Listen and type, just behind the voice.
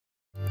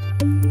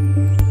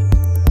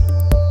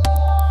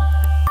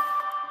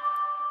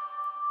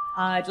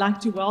I'd like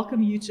to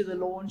welcome you to the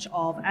launch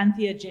of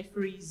Anthea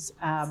Jeffery's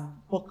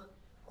book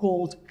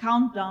called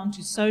Countdown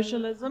to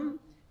Socialism,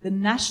 the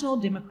National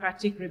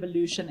Democratic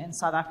Revolution in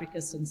South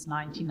Africa since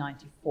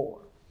 1994.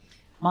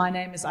 My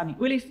name is Annie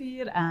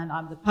Olivier, and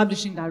I'm the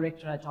publishing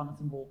director at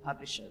Jonathan Ball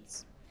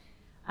Publishers.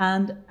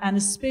 And an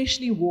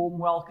especially warm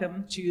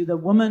welcome to the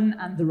woman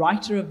and the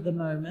writer of the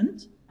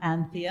moment,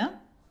 Anthea.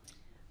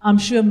 I'm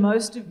sure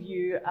most of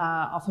you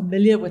are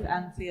familiar with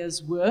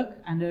Anthea's work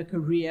and her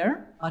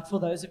career, but for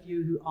those of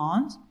you who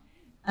aren't,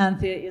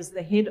 Anthea is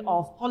the head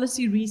of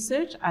policy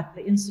research at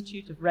the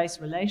Institute of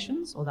Race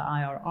Relations, or the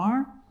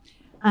IRR,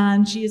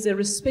 and she is a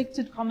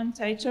respected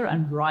commentator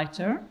and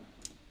writer.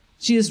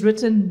 She has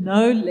written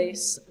no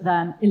less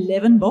than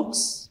 11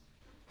 books,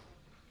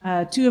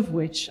 2 of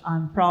which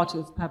I'm proud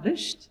to have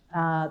published,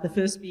 the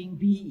first being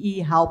BE,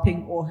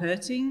 Helping or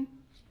Hurting,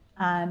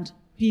 and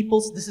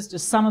this is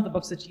just some of the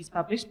books that she's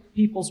published.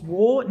 People's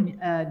War,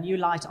 New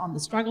Light on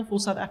the Struggle for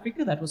South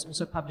Africa, that was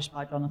also published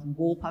by Jonathan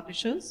Ball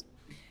Publishers.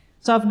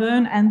 So I've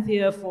known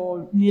Anthea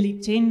for nearly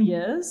 10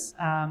 years,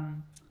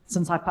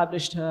 since I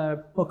published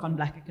her book on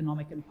Black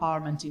economic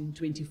empowerment in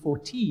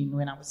 2014,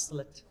 when I was still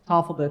at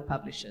Tafelberg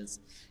Publishers.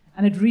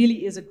 And it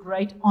really is a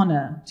great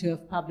honor to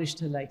have published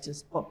her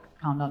latest book,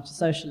 Countdown to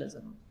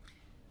Socialism.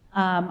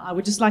 I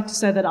would just like to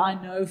say that I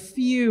know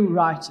few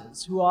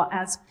writers who are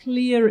as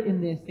clear in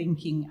their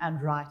thinking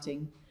and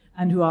writing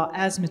and who are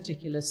as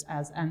meticulous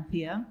as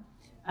Anthea.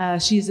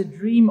 She is a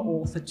dream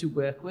author to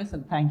work with,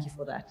 and thank you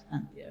for that,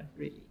 Anthea,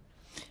 really.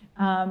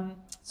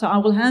 So I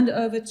will hand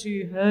over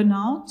to her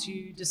now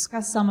to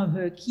discuss some of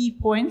her key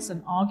points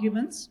and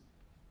arguments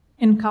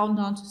in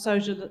Countdown to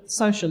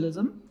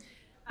Socialism.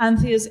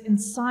 Anthea's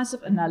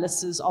incisive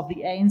analysis of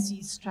the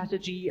ANC's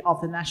strategy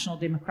of the National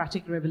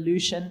Democratic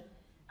Revolution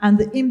and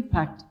the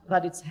impact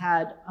that it's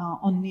had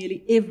on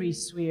nearly every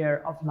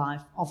sphere of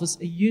life offers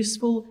a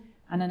useful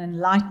and an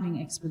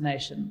enlightening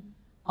explanation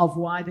of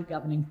why the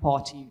governing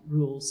party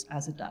rules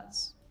as it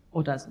does,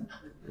 or doesn't.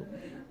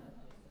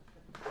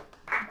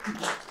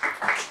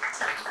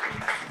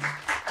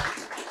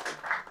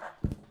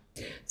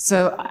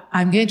 So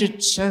I'm going to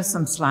show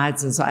some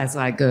slides as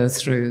I go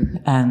through,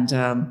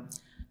 and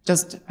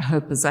just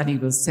hope, as Annie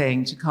was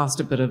saying, to cast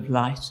a bit of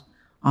light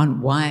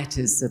on why it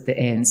is that the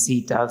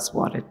ANC does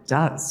what it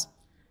does.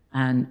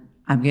 And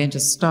I'm going to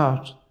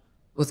start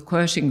with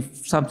quoting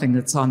something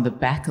that's on the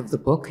back of the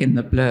book in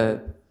the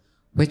blurb,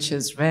 which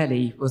is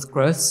really, with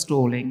growth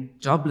stalling,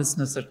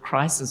 joblessness at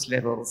crisis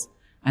levels,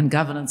 and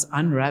governance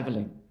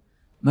unraveling,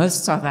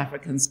 most South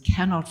Africans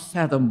cannot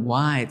fathom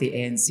why the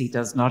ANC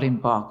does not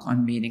embark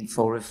on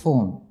meaningful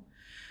reform.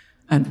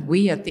 And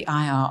we at the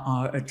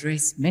IRR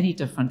address many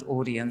different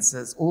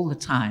audiences all the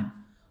time,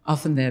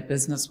 often they're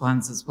business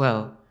ones as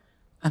well.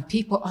 And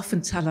people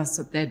often tell us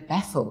that they're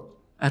baffled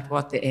at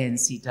what the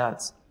ANC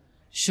does.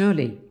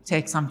 Surely,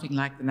 take something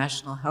like the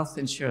national health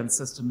insurance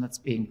system that's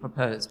being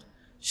proposed.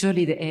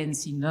 Surely the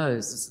ANC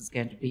knows this is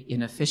going to be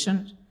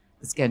inefficient,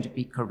 it's going to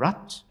be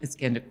corrupt, it's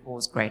going to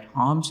cause great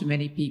harm to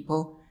many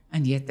people,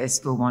 and yet they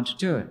still want to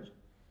do it.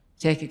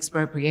 Take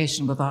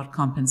expropriation without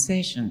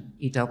compensation,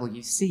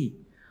 EWC.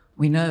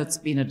 We know it's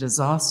been a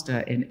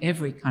disaster in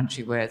every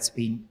country where it's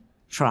been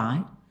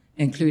tried,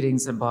 including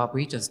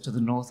Zimbabwe, just to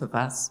the north of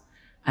us,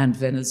 and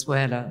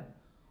Venezuela,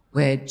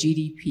 where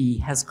GDP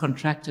has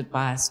contracted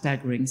by a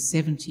staggering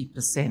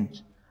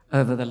 70%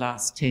 over the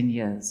last 10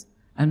 years,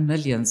 and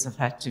millions have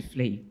had to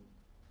flee.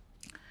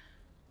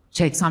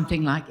 Take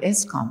something like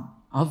Eskom.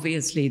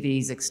 Obviously,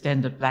 these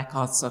extended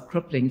blackouts are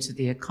crippling to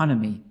the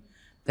economy.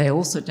 They're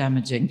also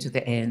damaging to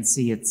the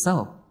ANC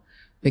itself,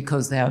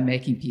 because they are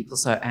making people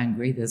so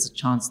angry, there's a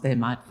chance they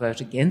might vote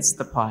against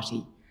the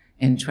party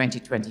in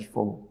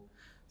 2024.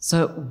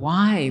 So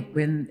why,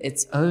 when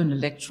its own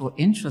electoral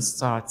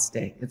interests are at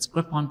stake, its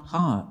grip on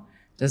power,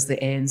 does the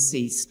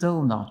ANC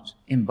still not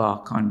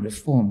embark on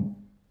reform?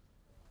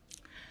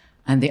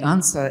 And the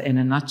answer, in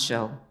a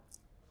nutshell,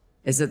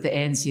 is that the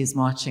ANC is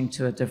marching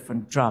to a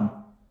different drum.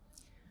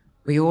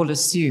 We all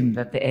assume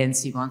that the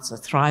ANC wants a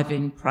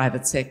thriving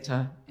private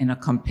sector in a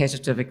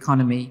competitive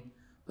economy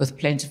with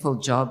plentiful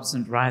jobs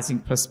and rising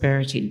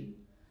prosperity.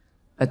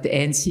 But the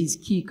ANC's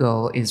key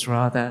goal is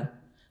rather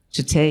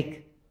to take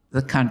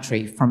the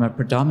country from a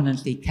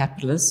predominantly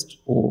capitalist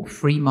or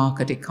free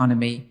market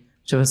economy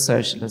to a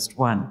socialist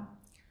one.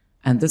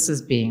 And this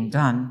is being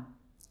done,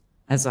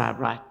 as I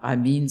write, by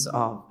means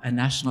of a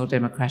National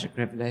Democratic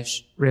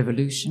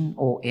Revolution,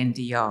 or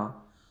NDR,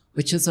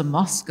 which is a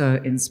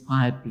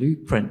Moscow-inspired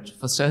blueprint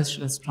for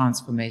socialist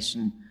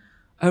transformation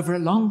over a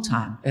long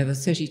time, over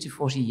 30 to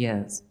 40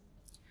 years.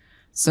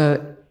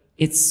 So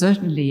it's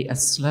certainly a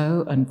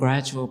slow and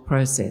gradual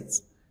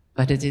process,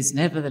 but it is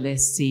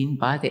nevertheless seen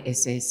by the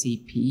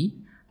SACP,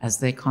 as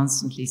they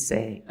constantly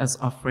say, as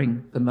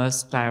offering the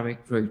most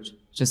direct route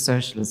to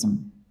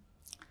socialism.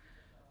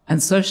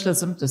 And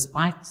socialism,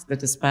 despite the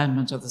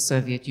disbandment of the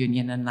Soviet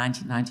Union in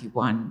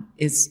 1991,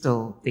 is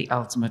still the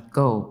ultimate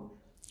goal.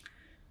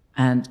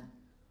 And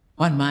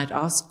one might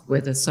ask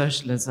whether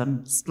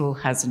socialism still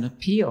has an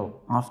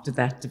appeal after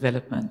that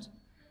development.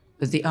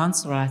 But the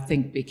answer, I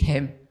think,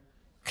 became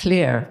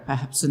clear,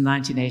 perhaps in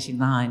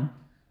 1989,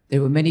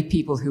 there were many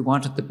people who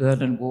wanted the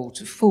Berlin Wall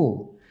to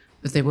fall,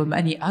 but there were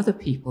many other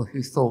people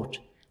who thought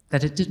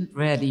that it didn't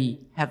really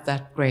have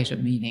that great a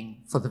meaning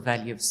for the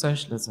value of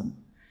socialism.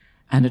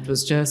 And it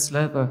was Joe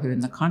Slobo who, in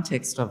the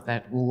context of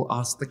that wall,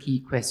 asked the key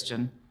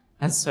question,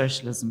 has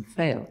socialism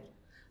failed?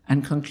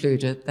 And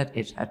concluded that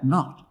it had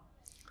not.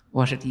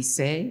 What did he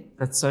say?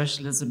 That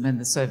socialism in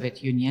the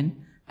Soviet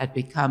Union had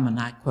become, and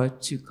I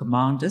quote, too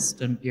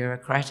commandist and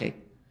bureaucratic.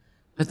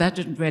 But that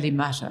didn't really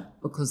matter,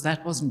 because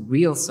that wasn't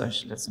real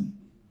socialism.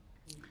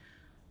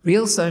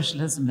 Real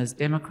socialism is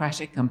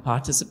democratic and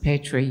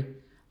participatory,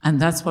 and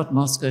that's what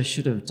Moscow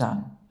should have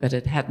done, but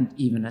it hadn't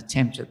even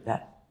attempted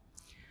that.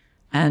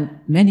 And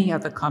many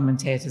other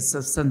commentators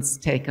have since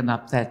taken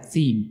up that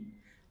theme,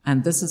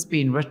 and this has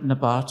been written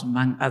about,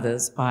 among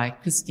others, by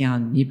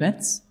Christian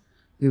Niemetz,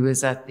 who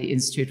is at the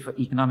Institute for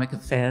Economic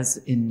Affairs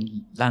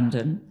in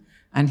London,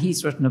 and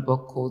he's written a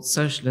book called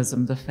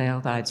Socialism, the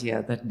Failed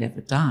Idea That Never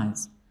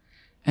Dies,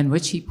 in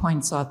which he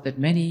points out that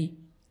many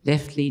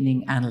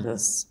left-leaning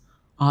analysts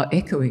are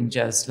echoing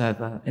Joe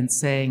Slobo and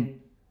saying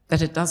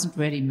that it doesn't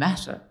really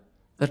matter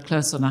that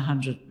close on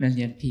 100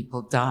 million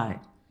people died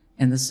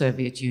in the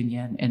Soviet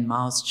Union, in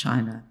Mao's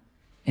China,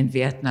 in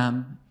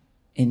Vietnam,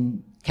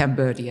 in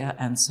Cambodia,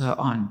 and so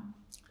on.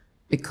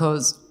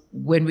 Because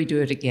when we do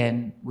it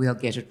again, we'll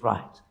get it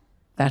right.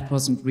 That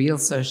wasn't real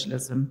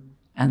socialism,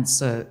 and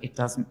so it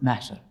doesn't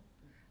matter.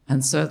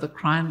 And so the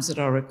crimes that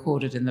are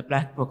recorded in the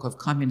Black Book of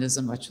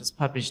Communism, which was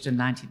published in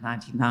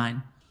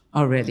 1999,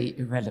 are really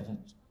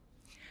irrelevant.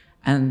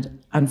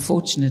 And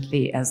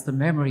unfortunately, as the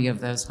memory of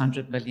those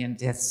 100 million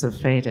deaths have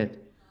faded,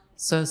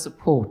 so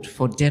support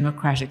for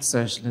democratic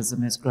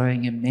socialism is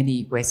growing in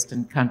many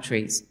Western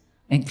countries,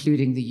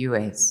 including the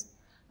US.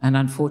 And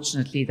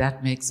unfortunately,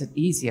 that makes it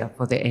easier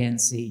for the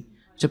ANC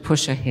to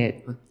push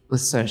ahead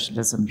with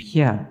socialism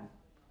here.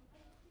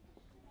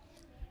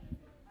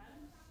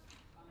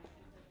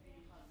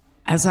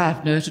 As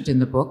I've noted in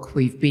the book,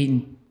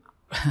 the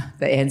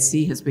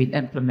ANC has been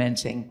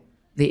implementing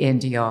the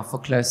NDR for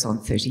close on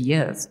 30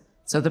 years.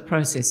 So the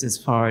process is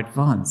far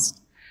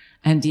advanced.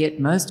 And yet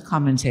most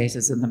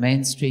commentators in the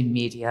mainstream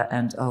media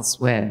and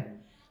elsewhere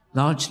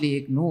largely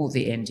ignore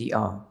the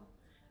NDR.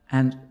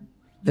 And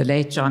the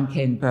late John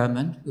Kane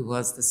Berman, who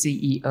was the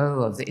CEO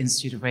of the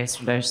Institute of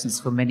Race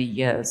Relations for many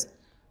years,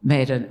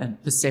 made a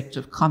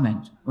perceptive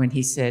comment when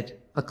he said,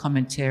 the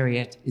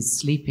commentariat is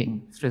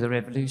sleeping through the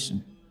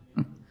revolution.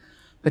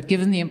 But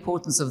given the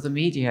importance of the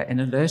media in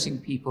alerting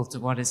people to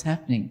what is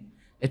happening,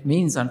 it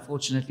means,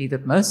 unfortunately,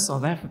 that most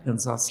South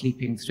Africans are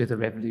sleeping through the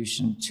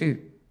revolution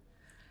too.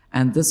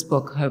 And this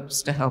book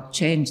hopes to help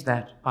change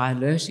that by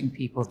alerting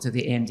people to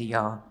the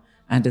NDR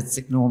and its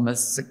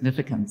enormous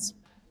significance.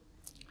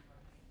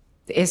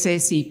 The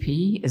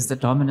SACP is the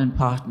dominant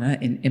partner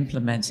in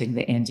implementing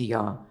the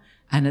NDR,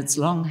 and it's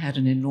long had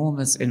an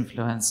enormous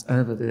influence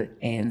over the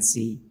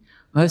ANC,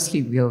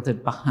 mostly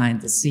wielded behind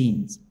the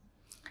scenes.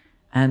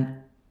 And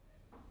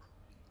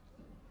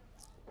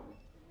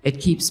it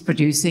keeps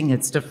producing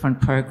its different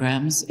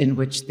programs in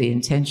which the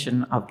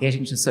intention of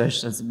getting to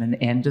socialism in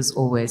the end is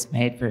always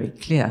made very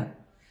clear.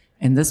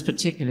 In this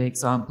particular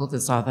example,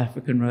 the South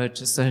African Road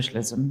to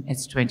Socialism,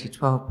 its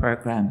 2012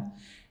 program,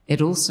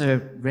 it also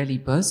really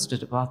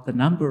boasted about the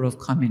number of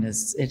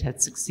communists it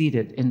had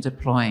succeeded in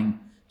deploying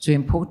to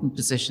important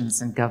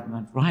positions in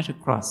government right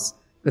across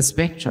the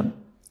spectrum.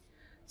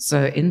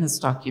 So in this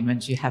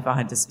document, you have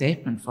a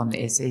statement from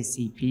the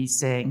SACP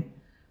saying,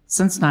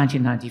 since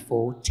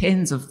 1994,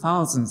 tens of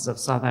thousands of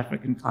South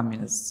African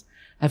communists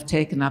have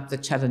taken up the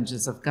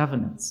challenges of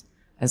governance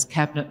as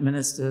cabinet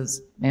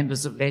ministers,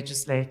 members of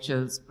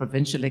legislatures,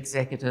 provincial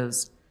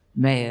executives,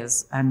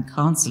 mayors, and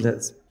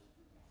councillors.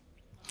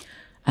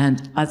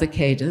 And other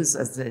cadres,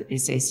 as the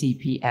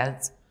SACP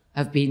adds,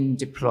 have been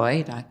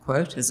deployed, I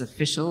quote, as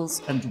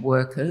officials and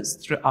workers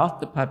throughout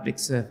the public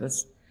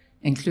service,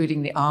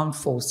 including the armed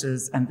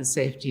forces and the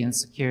safety and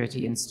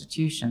security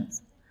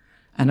institutions.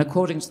 And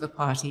according to the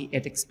party,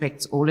 it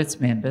expects all its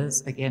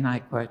members, again I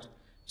quote,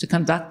 to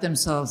conduct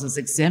themselves as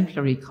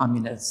exemplary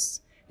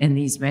communists in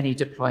these many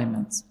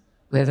deployments,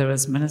 whether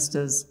as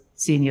ministers,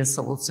 senior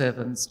civil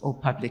servants, or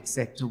public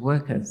sector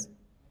workers.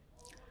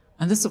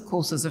 And this, of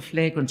course, is a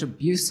flagrant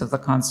abuse of the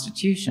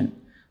Constitution,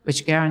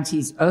 which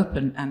guarantees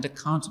open and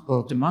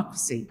accountable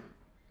democracy.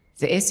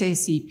 The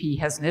SACP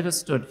has never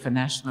stood for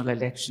national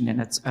election in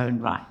its own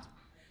right.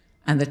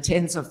 And the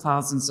tens of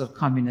thousands of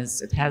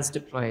communists it has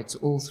deployed to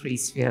all three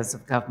spheres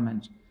of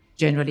government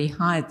generally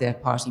hide their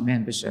party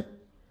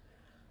membership.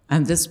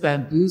 And this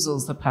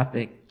bamboozles the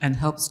public and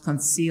helps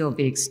conceal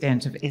the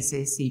extent of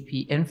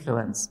SACP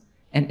influence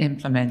in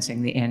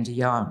implementing the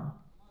NDR.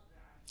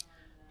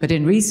 But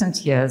in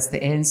recent years, the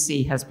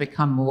ANC has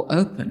become more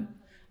open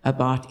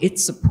about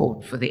its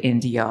support for the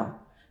NDR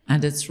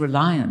and its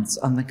reliance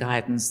on the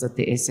guidance that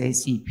the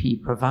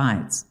SACP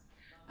provides.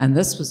 And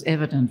this was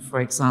evident, for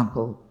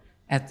example,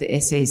 at the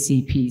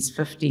SACP's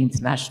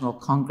 15th National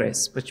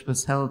Congress, which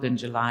was held in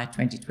July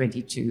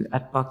 2022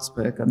 at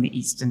Boksburg on the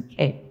Eastern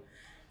Cape.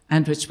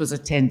 and which was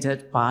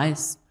attended by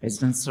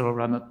President Cyril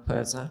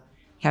Ramaphosa,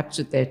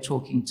 captured there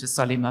talking to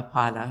Solly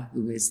Mapala,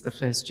 who is the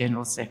first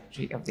General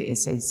Secretary of the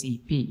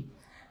SACP,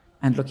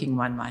 and looking,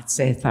 one might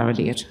say,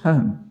 thoroughly at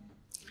home.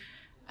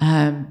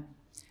 And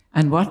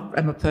what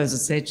Ramaphosa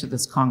said to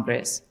this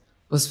Congress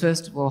was,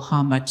 first of all,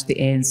 how much the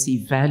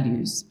ANC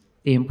values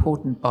the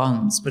important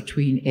bonds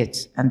between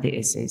it and the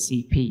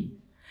SACP.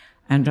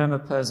 And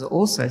Ramaphosa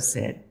also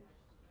said,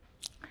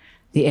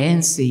 the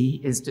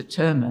ANC is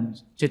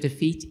determined to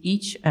defeat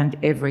each and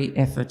every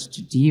effort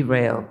to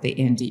derail the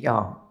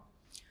NDR,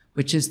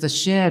 which is the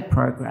shared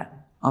program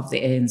of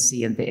the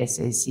ANC and the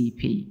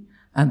SACP,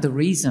 and the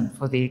reason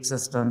for the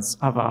existence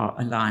of our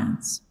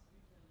alliance.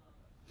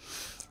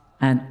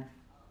 And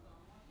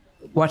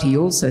what he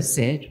also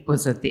said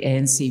was that the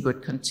ANC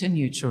would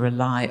continue to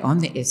rely on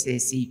the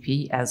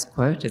SACP as,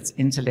 quote, its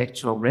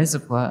intellectual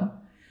reservoir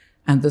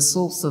and the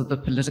source of the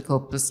political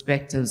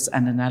perspectives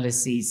and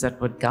analyses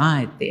that would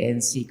guide the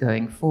ANC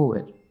going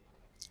forward.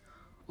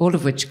 All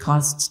of which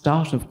casts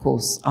doubt, of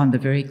course, on the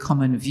very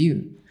common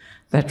view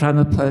that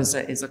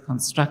Ramaphosa is a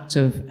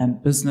constructive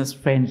and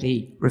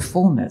business-friendly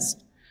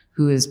reformist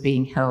who is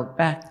being held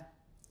back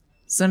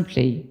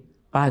simply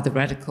by the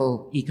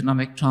radical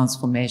economic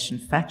transformation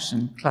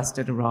faction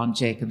clustered around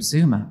Jacob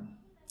Zuma.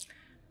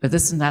 But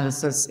this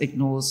analysis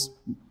ignores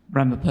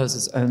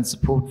Ramaphosa's own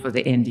support for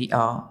the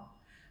NDR,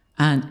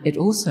 and it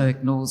also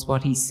ignores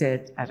what he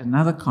said at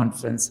another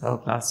conference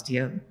held last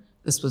year.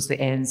 This was the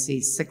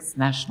ANC's 6th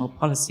National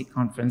Policy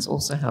Conference,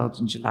 also held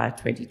in July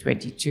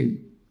 2022.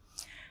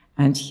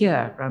 And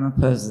here,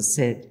 Ramaphosa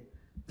said,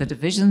 the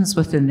divisions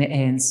within the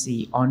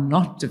ANC are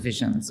not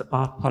divisions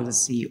about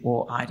policy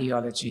or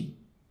ideology.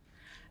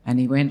 And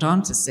he went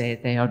on to say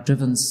they are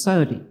driven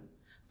solely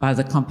by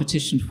the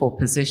competition for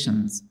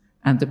positions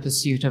and the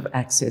pursuit of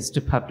access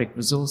to public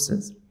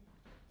resources.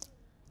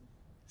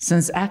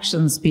 Since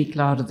actions speak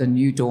louder than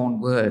New Dawn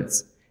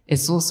words,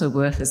 it's also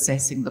worth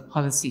assessing the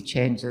policy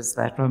changes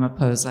that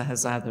Ramaphosa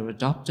has either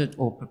adopted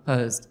or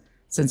proposed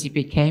since he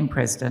became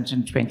president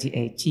in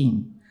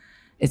 2018.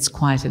 It's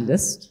quite a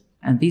list,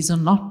 and these are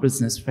not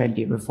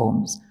business-friendly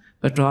reforms,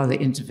 but rather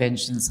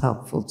interventions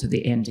helpful to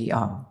the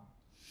NDR.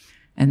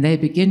 And they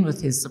begin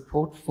with his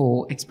support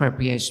for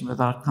expropriation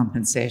without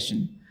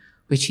compensation,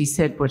 which he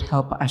said would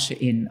help usher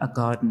in a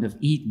Garden of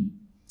Eden.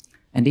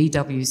 And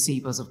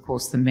EWC was, of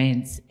course, the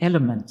main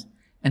element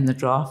in the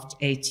draft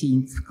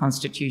 18th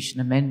Constitution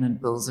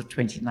Amendment Bills of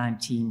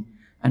 2019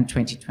 and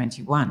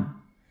 2021.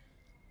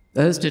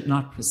 Those did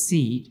not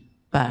proceed,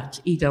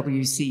 but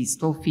EWC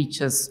still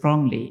features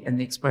strongly in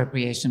the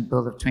Expropriation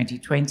Bill of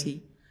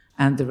 2020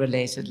 and the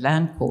related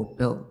Land Court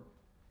Bill,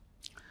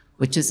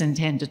 which is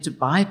intended to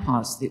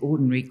bypass the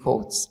ordinary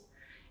courts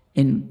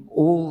in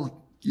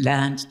all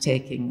land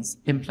takings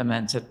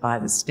implemented by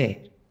the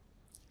state.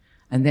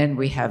 And then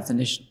we have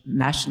the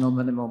National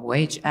Minimum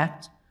Wage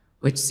Act,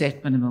 which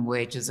set minimum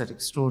wages at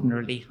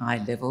extraordinarily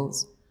high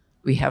levels.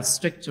 We have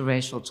stricter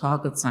racial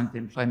targets under the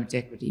Employment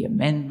Equity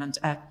Amendment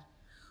Act.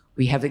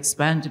 We have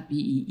expanded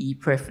BEE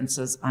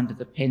preferences under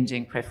the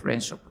pending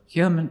Preferential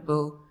Procurement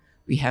Bill.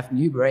 We have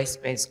new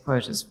race-based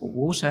quotas for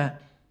water.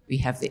 We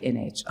have the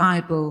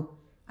NHI Bill.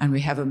 And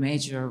we have a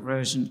major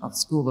erosion of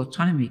school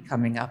autonomy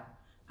coming up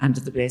under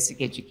the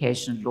Basic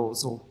Education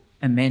Laws or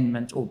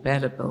Amendment or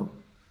Bella Bill.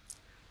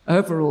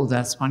 Overall,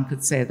 thus, one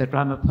could say that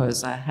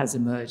Ramaphosa has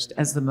emerged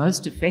as the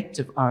most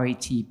effective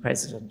RET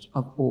president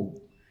of all,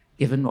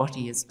 given what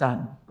he has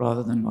done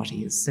rather than what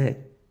he has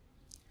said.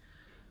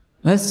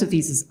 Most of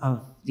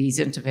these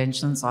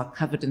interventions are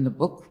covered in the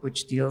book,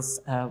 which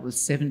deals with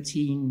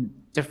 17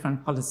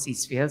 different policy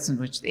spheres in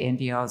which the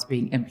NDR is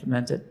being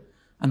implemented.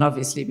 And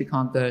obviously, we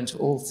can't go into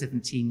all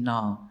 17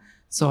 now.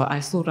 So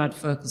I thought I'd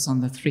focus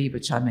on the 3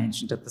 which I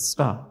mentioned at the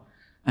start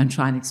and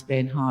try and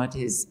explain how it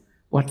is,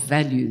 what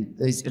value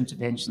those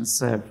interventions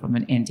serve from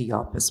an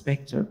NDR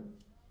perspective.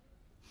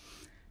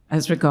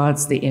 As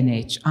regards the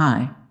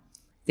NHI,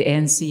 the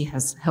ANC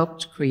has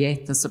helped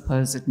create the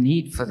supposed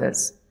need for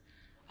this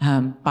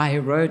by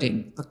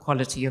eroding the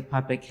quality of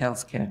public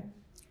healthcare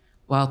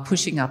while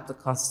pushing up the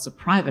costs of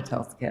private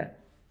healthcare.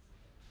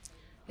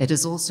 It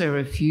has also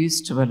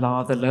refused to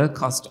allow the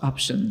low-cost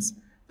options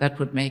that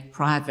would make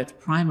private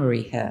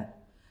primary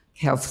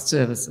health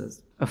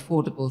services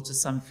affordable to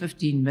some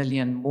 15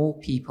 million more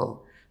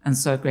people and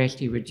so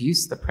greatly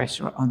reduce the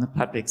pressure on the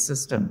public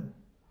system.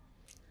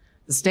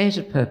 The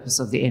stated purpose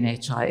of the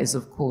NHI is,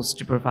 of course,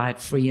 to provide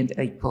free and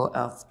equal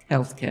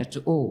health care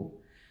to all,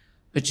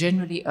 but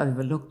generally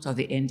overlooked are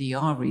the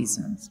NDR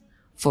reasons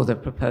for the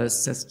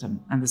proposed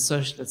system and the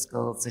socialist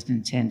goals it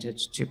intended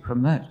to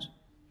promote.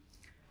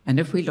 And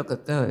if we look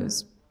at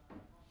those,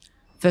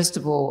 first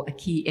of all, a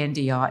key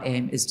NDR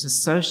aim is to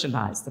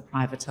socialize the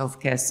private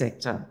healthcare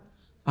sector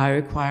by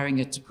requiring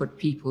it to put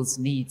people's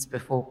needs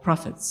before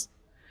profits.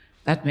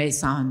 That may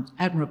sound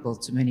admirable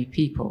to many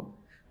people,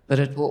 but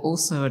it will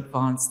also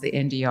advance the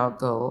NDR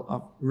goal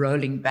of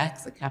rolling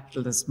back the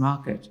capitalist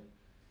market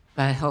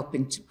by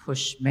helping to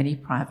push many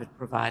private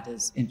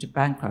providers into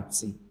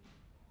bankruptcy.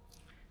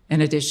 In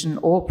addition,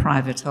 all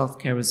private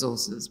healthcare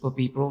resources will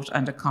be brought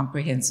under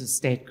comprehensive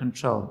state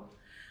control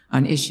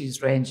on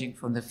issues ranging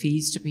from the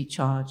fees to be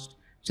charged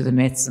to the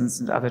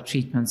medicines and other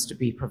treatments to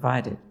be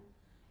provided.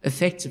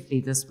 Effectively,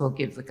 this will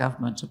give the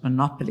government a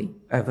monopoly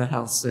over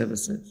health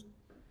services.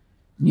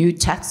 New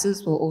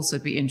taxes will also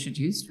be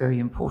introduced, very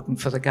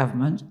important for the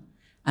government,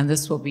 and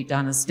this will be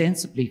done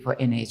ostensibly for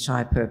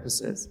NHI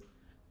purposes.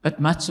 But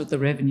much of the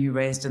revenue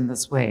raised in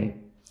this way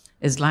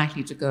is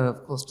likely to go,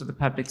 of course, to the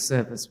public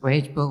service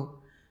wage bill,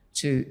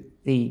 to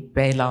the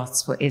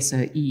bailouts for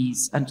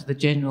SOEs, and to the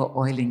general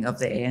oiling of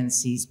the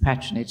ANC's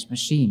patronage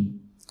machine.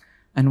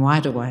 And why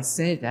do I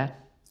say that?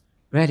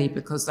 Really,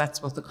 because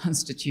that's what the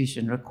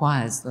Constitution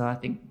requires, though I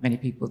think many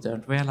people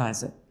don't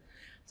realize it,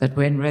 that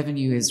when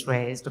revenue is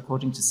raised,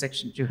 according to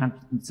Section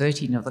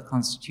 213 of the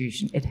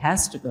Constitution, it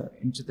has to go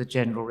into the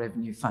General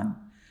Revenue Fund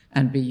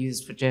and be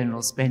used for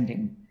general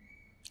spending,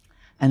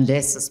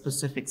 unless a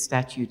specific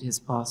statute is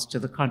passed to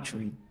the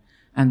contrary.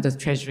 And the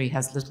Treasury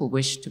has little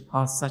wish to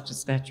pass such a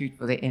statute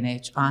for the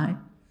NHI,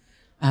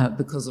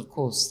 because, of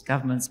course,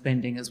 government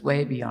spending is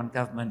way beyond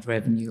government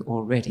revenue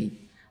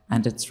already,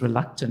 and it's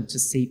reluctant to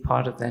see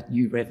part of that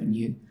new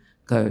revenue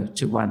go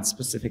to one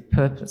specific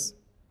purpose.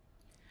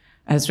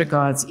 As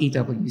regards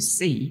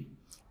EWC,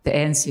 the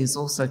ANC has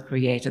also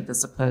created the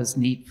supposed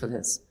need for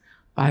this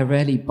by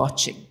really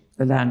botching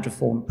the land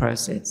reform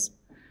process.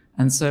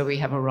 And so we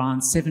have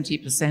around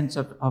 70%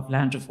 of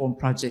land reform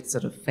projects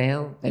that have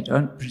failed. They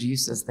don't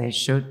produce as they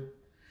should.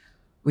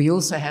 We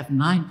also have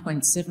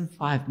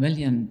 9.75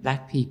 million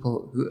Black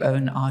people who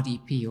own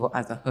RDP or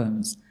other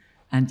homes,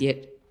 and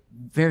yet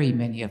very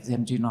many of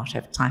them do not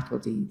have title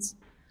deeds.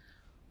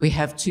 We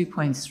have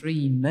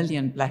 2.3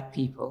 million Black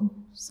people,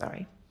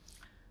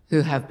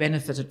 who have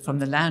benefited from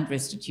the land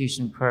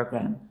restitution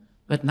program,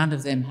 but none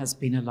of them has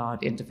been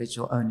allowed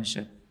individual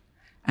ownership.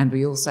 And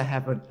we also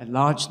have a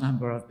large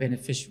number of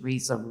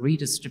beneficiaries of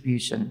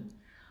redistribution,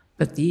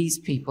 but these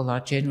people are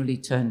generally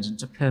turned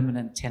into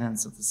permanent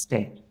tenants of the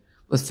state,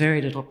 with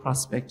very little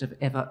prospect of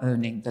ever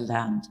owning the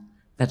land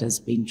that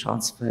has been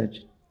transferred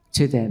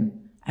to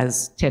them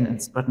as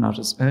tenants, but not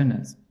as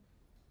owners.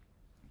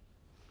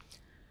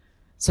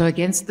 So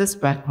against this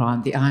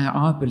background, the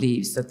IRR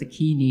believes that the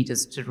key need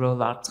is to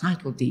roll out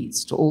title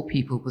deeds to all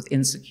people with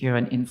insecure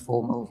and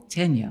informal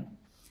tenure.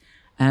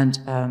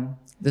 And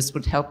this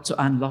would help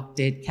to unlock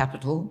dead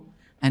capital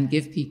and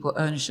give people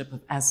ownership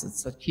of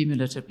assets that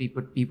cumulatively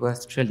would be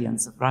worth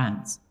trillions of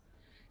rands.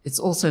 It's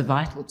also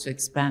vital to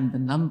expand the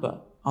number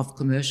of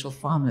commercial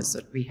farmers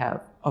that we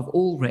have of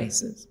all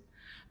races,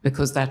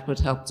 because that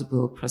would help to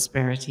build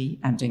prosperity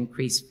and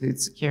increase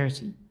food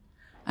security.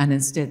 And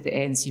instead, the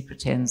ANC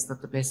pretends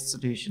that the best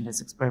solution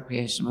is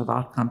expropriation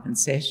without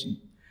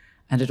compensation.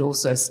 And it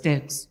also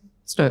stokes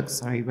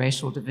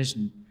racial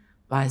division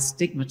by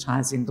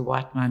stigmatizing the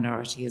white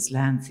minority as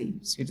land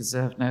thieves who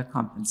deserve no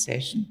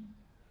compensation.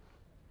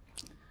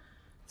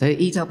 The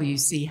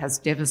EWC has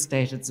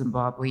devastated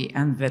Zimbabwe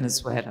and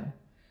Venezuela.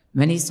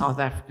 Many South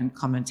African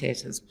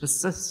commentators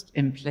persist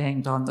in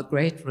playing down the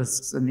great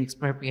risks in the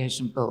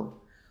expropriation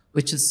bill,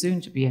 which is soon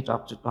to be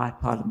adopted by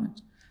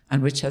Parliament,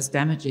 and which has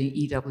damaging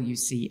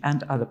EWC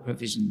and other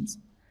provisions.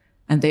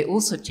 And they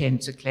also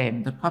tend to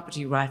claim that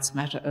property rights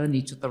matter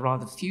only to the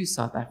rather few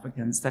South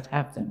Africans that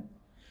have them.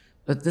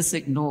 But this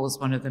ignores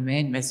one of the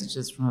main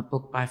messages from a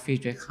book by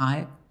Friedrich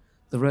Hayek,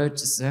 The Road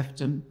to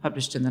Serfdom,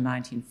 published in the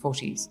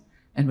 1940s,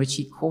 in which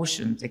he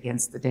cautioned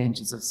against the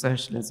dangers of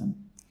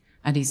socialism.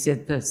 And he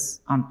said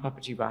this on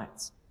property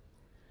rights: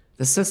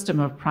 "The system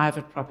of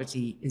private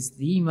property is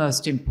the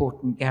most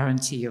important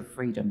guarantee of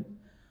freedom,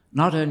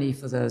 not only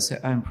for those who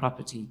own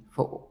property,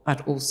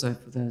 but also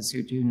for those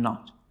who do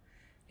not.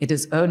 It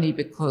is only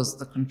because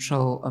the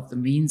control of the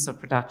means of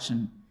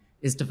production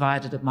is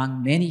divided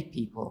among many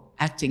people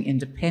acting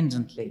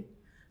independently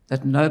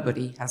that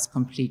nobody has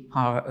complete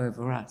power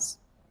over us."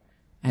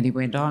 And he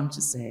went on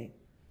to say,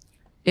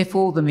 "If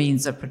all the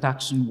means of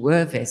production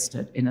were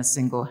vested in a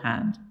single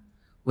hand,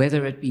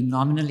 whether it be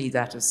nominally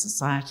that of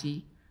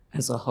society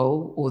as a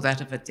whole or that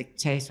of a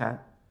dictator,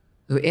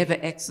 whoever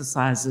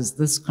exercises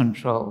this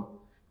control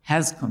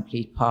has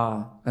complete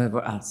power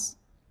over us."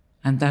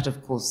 And that,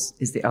 of course,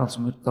 is the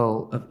ultimate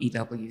goal of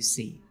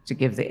EWC, to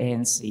give the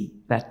ANC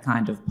that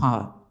kind of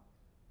power.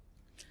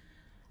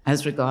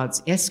 As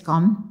regards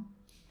ESCOM,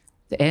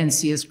 the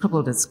ANC has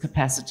crippled its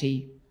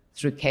capacity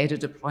through cadre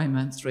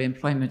deployment, through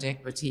employment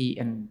equity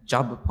and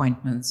job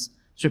appointments,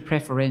 through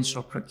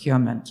preferential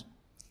procurement,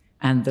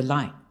 and the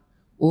like.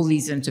 All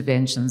these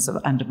interventions have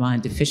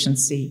undermined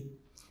efficiency.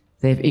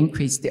 They've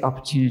increased the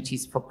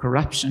opportunities for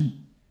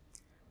corruption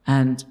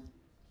and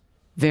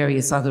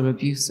various other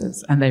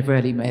abuses, and they've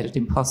really made it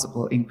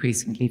impossible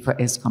increasingly for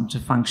ESCOM to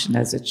function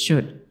as it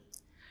should.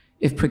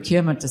 If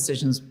procurement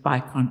decisions,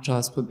 by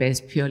contrast, were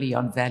based purely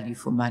on value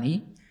for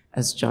money,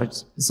 as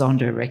Judge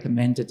Zondo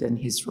recommended in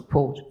his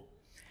report,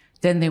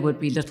 then there would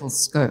be little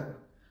scope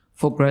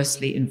for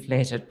grossly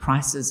inflated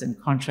prices in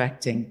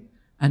contracting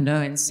and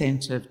no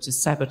incentive to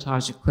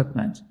sabotage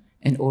equipment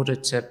in order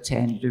to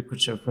obtain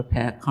lucrative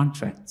repair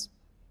contracts.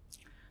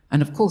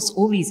 And of course,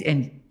 all these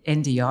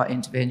NDR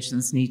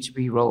interventions need to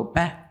be rolled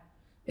back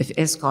if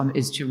Eskom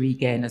is to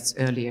regain its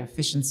earlier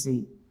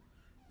efficiency.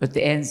 But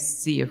the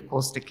ANC, of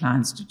course,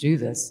 declines to do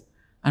this,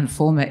 and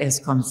former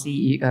Eskom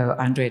CEO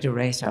Andre de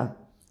Ruyter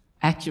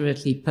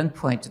accurately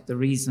pinpointed the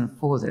reason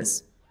for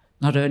this,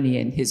 not only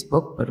in his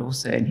book, but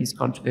also in his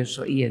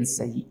controversial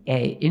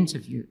ENCA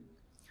interview,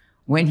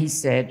 when he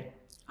said,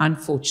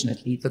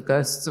 "Unfortunately, the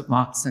ghosts of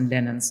Marx and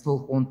Lenin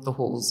still haunt the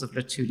halls of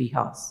Luthuli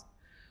House.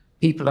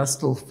 People are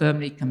still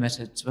firmly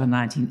committed to a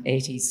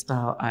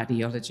 1980s-style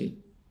ideology."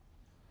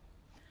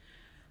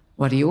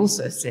 What he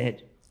also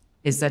said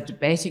is that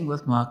debating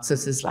with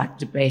Marxists is like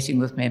debating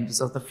with members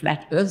of the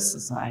Flat Earth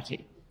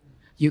Society.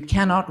 You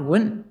cannot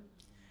win.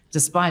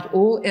 Despite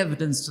all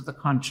evidence to the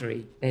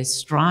contrary, they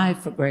strive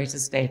for greater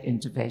state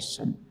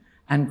intervention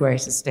and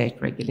greater state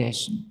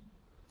regulation.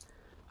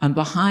 And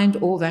behind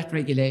all that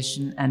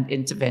regulation and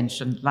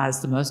intervention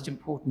lies the most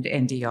important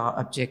NDR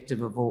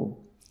objective of all.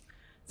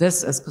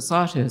 This, as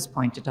Cosatu has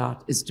pointed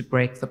out, is to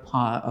break the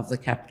power of the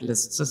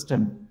capitalist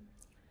system.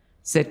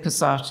 Said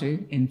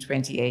Cosatu in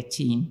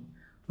 2018,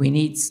 "We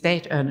need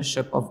state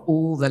ownership of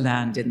all the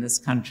land in this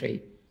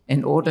country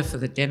in order for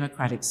the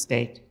democratic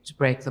state to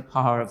break the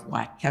power of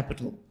white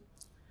capital."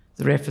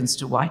 The reference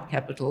to white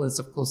capital is,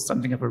 of course,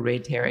 something of a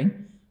red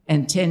herring,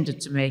 intended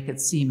to make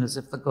it seem as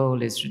if the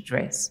goal is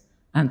redress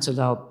and to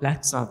lull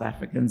black South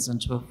Africans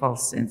into a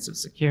false sense of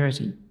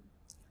security.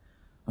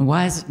 And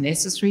why is it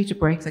necessary to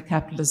break the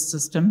capitalist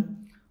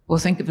system? Well,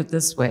 think of it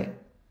this way.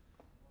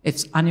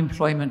 If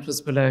unemployment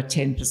was below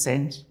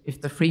 10%,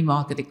 if the free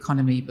market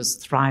economy was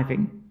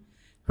thriving,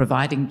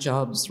 providing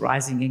jobs,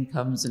 rising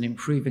incomes, and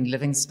improving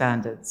living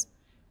standards,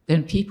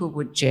 then people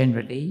would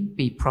generally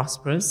be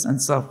prosperous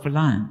and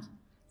self-reliant.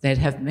 They'd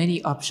have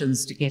many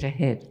options to get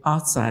ahead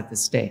outside the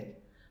state,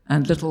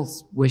 and little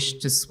wish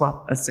to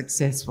swap a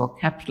successful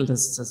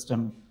capitalist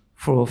system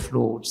for a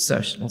flawed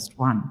socialist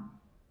one.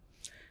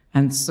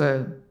 And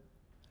so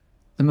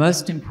the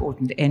most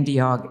important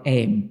NDR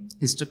aim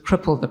is to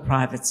cripple the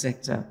private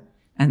sector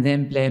and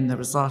then blame the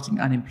resulting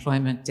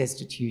unemployment,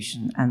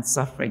 destitution, and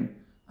suffering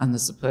on the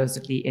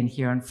supposedly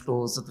inherent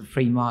flaws of the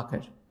free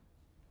market.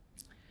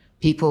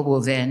 People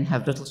will then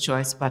have little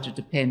choice but to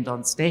depend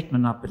on state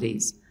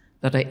monopolies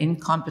that are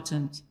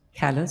incompetent,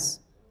 callous,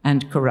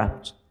 and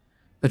corrupt,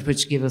 but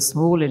which give a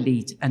small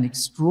elite an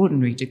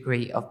extraordinary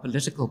degree of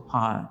political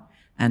power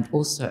and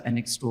also an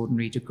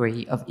extraordinary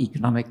degree of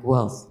economic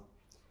wealth.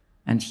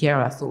 And here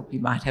I thought we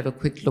might have a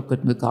quick look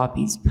at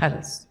Mugabe's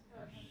palace.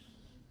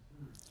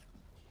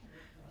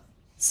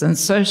 Since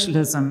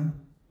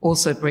socialism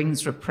also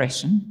brings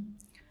repression,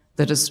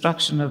 the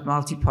destruction of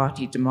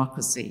multi-party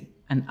democracy,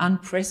 and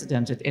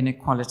unprecedented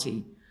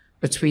inequality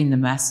between the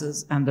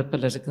masses and the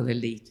political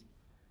elite,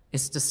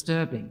 it's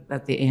disturbing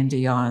that the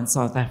NDR in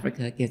South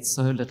Africa gets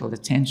so little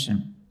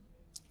attention.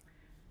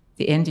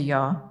 The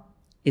NDR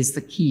is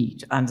the key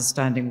to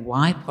understanding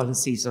why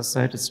policies are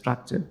so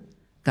destructive,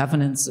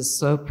 governance is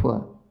so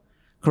poor,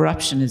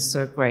 corruption is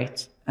so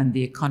great, and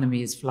the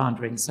economy is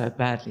floundering so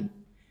badly.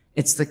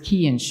 It's the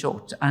key, in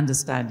short, to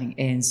understanding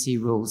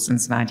ANC rule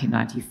since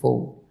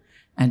 1994,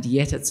 and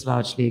yet it's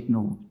largely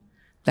ignored.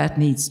 That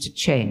needs to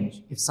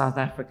change if South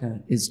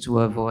Africa is to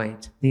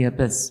avoid the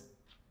abyss.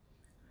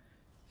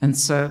 And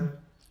so,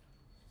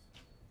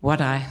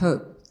 what I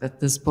hope that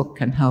this book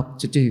can help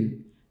to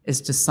do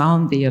is to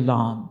sound the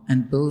alarm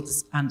and build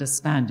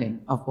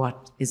understanding of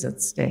what is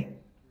at stake.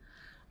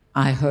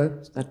 I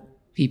hope that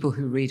people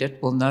who read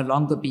it will no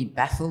longer be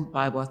baffled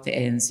by what the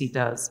ANC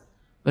does,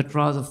 but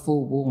rather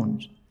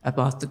forewarned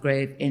about the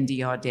grave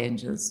NDR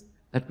dangers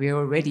that we are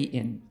already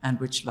in and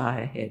which lie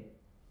ahead.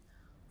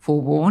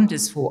 Forewarned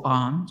is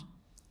forearmed,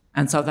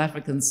 and South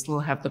Africans still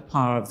have the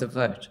power of the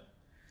vote.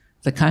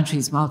 The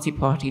country's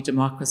multi-party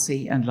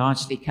democracy and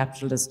largely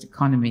capitalist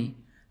economy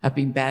have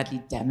been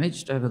badly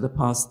damaged over the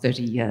past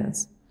 30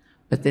 years,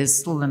 but there's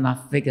still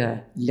enough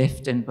vigor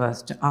left in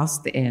both to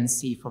oust the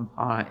ANC from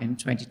power in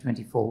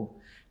 2024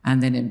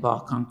 and then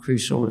embark on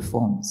crucial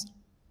reforms.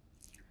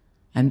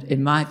 And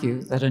in my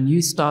view, that a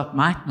new start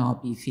might now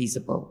be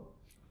feasible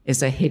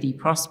is a heady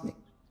prospect.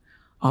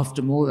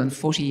 After more than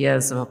 40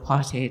 years of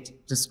apartheid,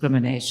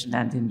 discrimination,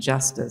 and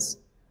injustice,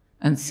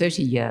 and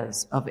 30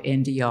 years of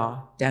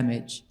NDR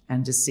damage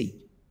and deceit.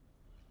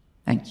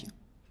 Thank you.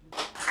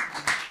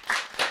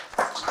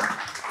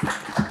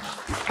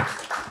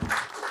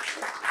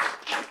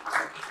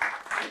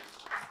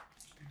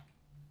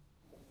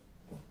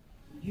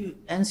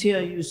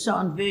 Anthea, you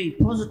sound very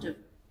positive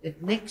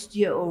that next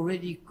year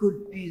already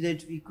could be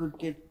that we could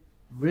get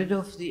rid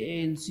of the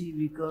ANC,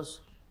 because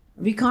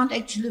we can't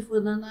actually live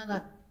with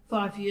another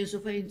 5 years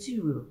of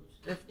ANC rule.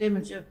 They've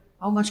damaged,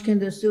 how much can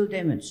they still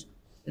damage?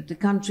 That the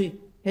country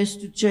has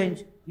to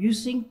change. You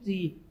think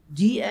the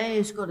DA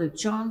has got a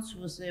chance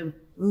with their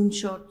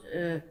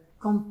moonshot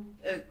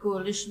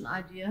coalition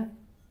idea?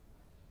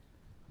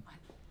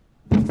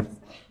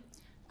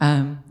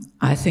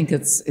 I think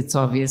it's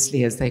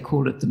obviously, as they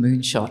call it, the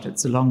moonshot.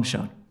 It's a long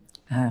shot.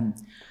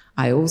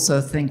 I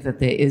also think that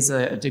there is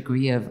a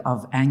degree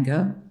of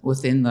anger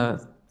within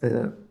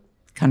the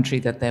country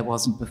that there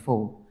wasn't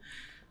before.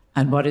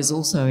 And what is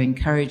also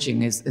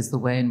encouraging is the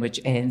way in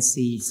which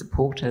ANC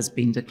support has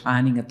been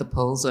declining at the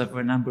polls over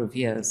a number of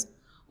years,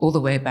 all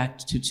the way back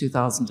to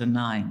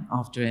 2009,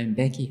 after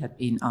Mbeki had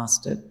been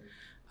ousted.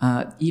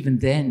 Even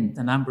then,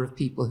 the number of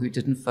people who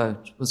didn't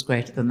vote was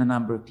greater than the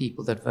number of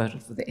people that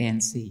voted for the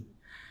ANC.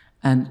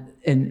 And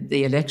in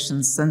the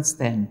elections since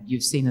then,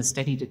 you've seen a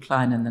steady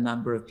decline in the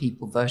number of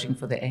people voting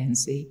for the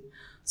ANC,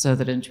 so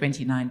that in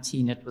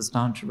 2019 it was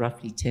down to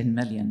roughly 10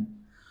 million,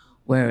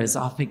 whereas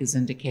our figures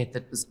indicate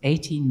that it was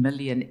 18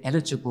 million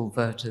eligible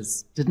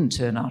voters didn't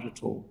turn out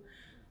at all.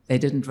 They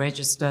didn't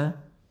register,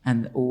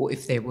 or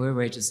if they were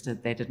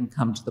registered, they didn't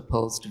come to the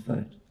polls to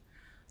vote.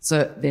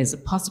 So there's a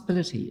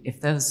possibility,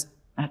 if a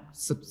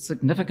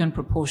significant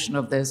proportion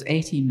of those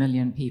 18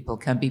 million people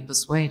can be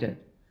persuaded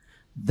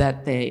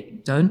that they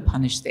don't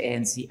punish the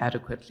ANC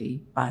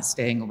adequately by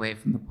staying away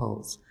from the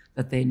polls,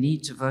 that they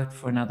need to vote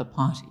for another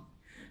party,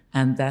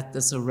 and that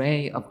this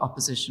array of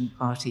opposition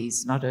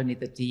parties, not only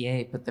the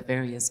DA, but the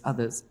various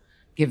others,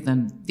 give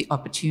them the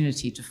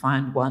opportunity to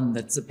find one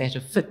that's a better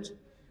fit.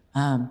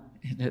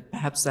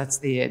 Perhaps that's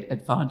the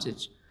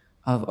advantage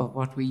of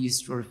what we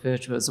used to refer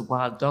to as a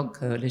wild dog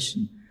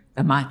coalition.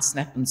 They might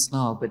snap and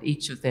snarl, but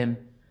each of them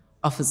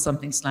offers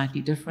something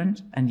slightly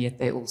different, and yet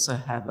they also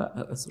have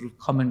a sort of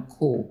common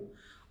core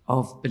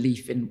of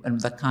belief in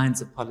the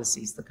kinds of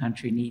policies the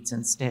country needs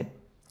instead.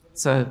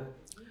 So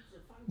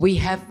we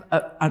have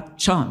a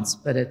chance,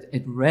 but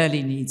it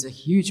really needs a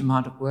huge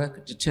amount of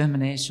work,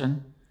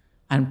 determination,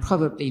 and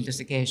probably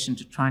litigation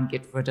to try and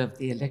get rid of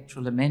the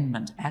Electoral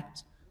Amendment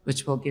Act,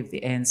 which will give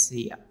the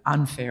ANC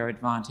unfair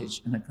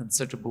advantage in a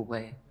considerable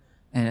way.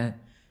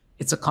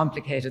 It's a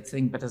complicated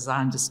thing, but as I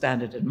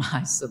understand it in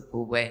my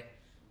simple way,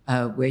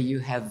 where you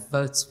have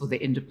votes for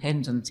the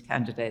independent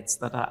candidates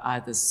that are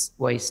either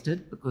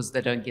wasted because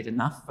they don't get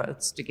enough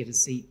votes to get a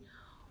seat,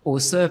 or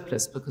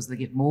surplus because they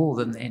get more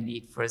than they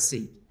need for a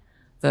seat.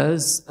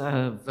 Those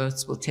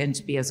votes will tend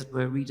to be, as it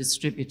were,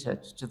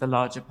 redistributed to the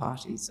larger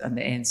parties, and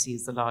the ANC,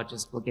 as the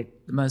largest, will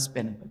get the most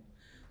benefit.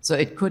 So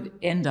it could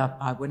end up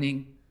by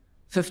winning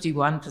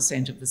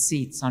 51% of the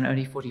seats on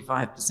only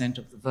 45%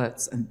 of the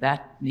votes, and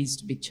that needs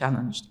to be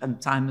challenged, and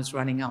time is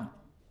running out.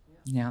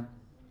 Yeah.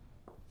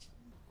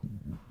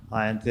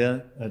 Hi,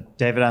 Anthea.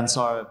 David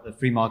Ansar of the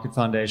Free Market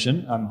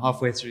Foundation. I'm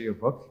halfway through your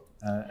book,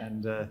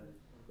 and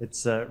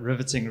it's a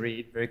riveting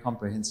read, very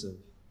comprehensive.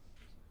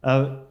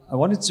 I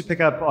wanted to pick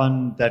up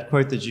on that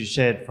quote that you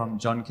shared from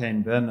John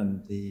Cain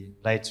Berman, the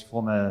late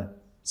former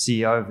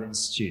CEO of the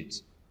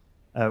Institute,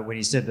 when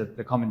he said that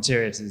the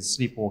commentariat is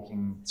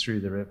sleepwalking through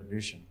the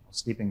revolution, or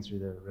sleeping through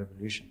the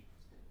revolution.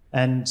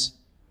 And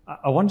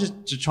I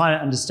wanted to try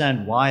and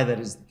understand why that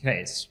is the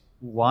case.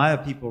 Why are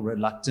people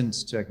reluctant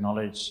to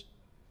acknowledge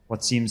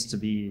what seems to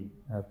be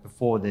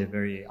before their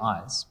very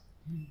eyes?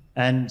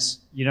 And,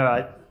 you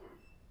know,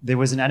 there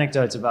was an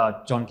anecdote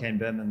about John Cain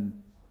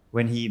Berman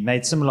when he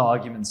made similar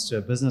arguments to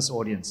a business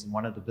audience, and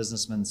one of the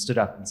businessmen stood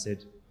up and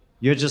said,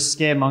 "You're just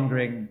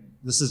scaremongering,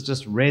 this is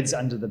just Reds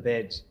under the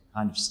bed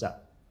kind of stuff."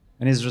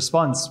 And his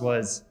response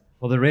was,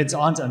 well, the Reds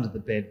aren't under the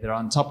bed, they're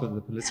on top of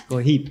the political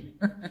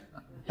heap.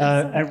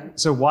 And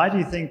so why do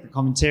you think the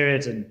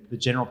commentariat and the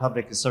general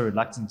public is so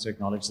reluctant to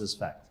acknowledge this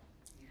fact?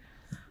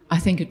 I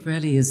think it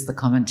really is the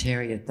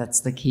commentariat that's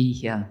the key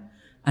here.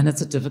 And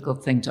it's a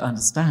difficult thing to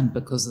understand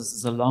because this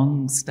is a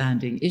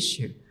long-standing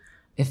issue.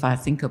 If I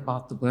think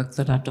about the work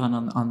that I've done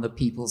on the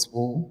People's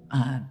War,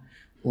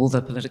 all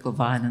the political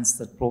violence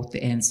that brought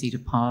the ANC to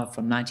power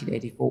from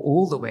 1984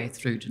 all the way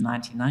through to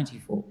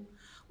 1994,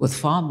 with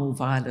far more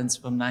violence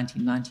from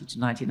 1990 to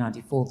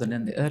 1994 than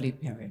in the early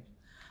period.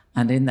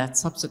 And in that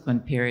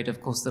subsequent period,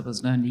 of course, there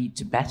was no need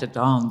to batter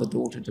down the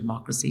door to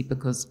democracy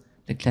because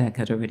de Klerk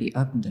had already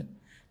opened it.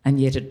 And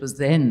yet it was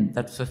then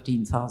that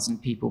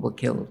 15,000 people were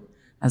killed,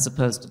 as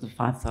opposed to the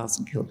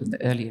 5,000 killed in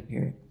the earlier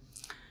period.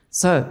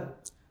 So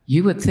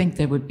you would think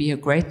there would be a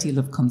great deal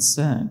of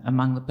concern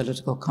among the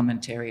political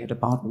commentariat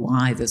about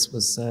why this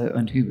was so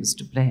and who was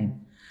to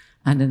blame.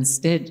 And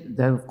instead,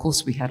 though, of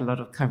course, we had a lot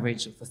of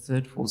coverage of the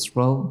third force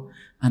role,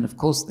 and of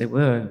course there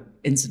were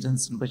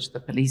incidents in which the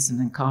police and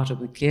Inkatha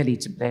were clearly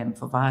to blame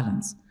for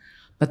violence.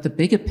 But the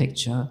bigger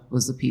picture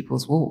was the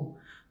People's War.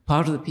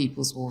 Part of the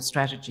People's War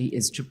strategy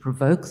is to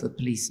provoke the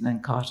police in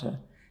Inkatha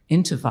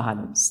into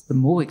violence. The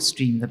more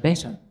extreme, the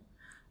better,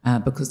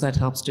 because that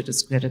helps to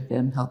discredit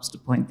them, helps to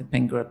point the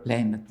finger of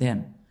blame at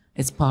them.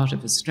 It's part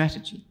of a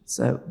strategy.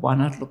 So why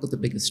not look at the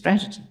bigger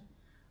strategy,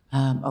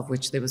 of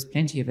which there was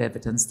plenty of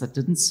evidence that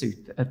didn't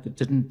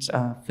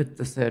fit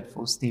the third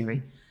force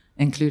theory,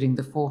 including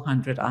the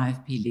 400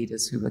 IFP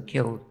leaders who were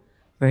killed,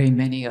 very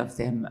many of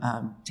them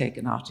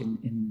taken out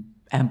in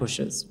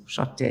ambushes, or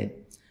shot dead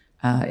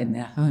in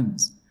their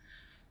homes.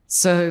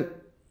 So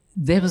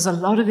there was a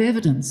lot of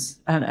evidence,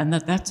 and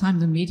at that time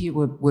the media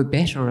were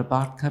better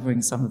about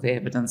covering some of the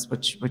evidence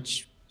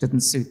which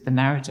didn't suit the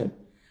narrative,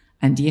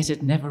 and yet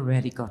it never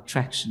really got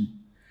traction.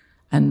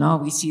 And now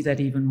we see that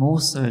even more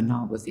so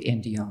now with the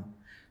NDR,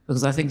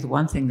 because I think the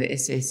one thing the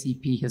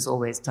SACP has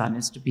always done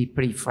is to be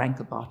pretty frank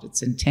about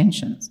its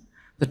intentions.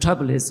 The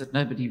trouble is that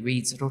nobody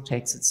reads it or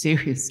takes it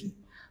seriously,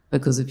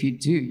 because if you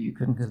do, you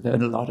can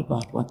learn a lot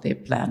about what they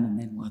plan and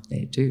then what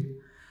they do.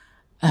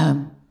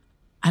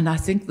 And I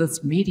think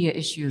this media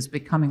issue is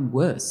becoming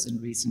worse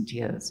in recent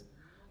years.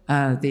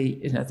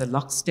 The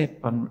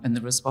lockstep and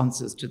the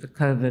responses to the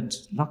COVID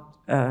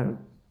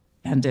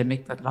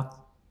pandemic, that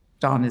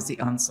lockdown is the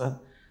answer,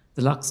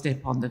 the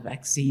lockstep on the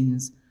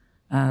vaccines,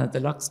 the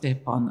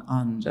lockstep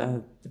on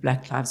the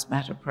Black Lives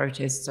Matter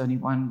protests, only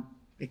one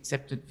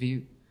accepted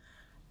view.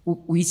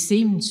 We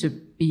seem to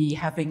be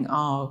having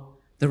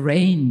the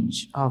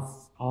range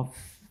of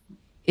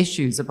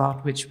issues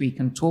about which we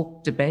can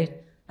talk, debate,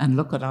 and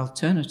look at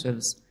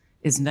alternatives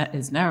is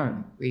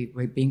narrow.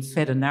 We're being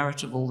fed a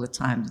narrative all the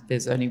time that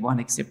there's only one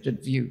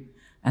accepted view,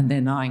 and there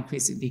are now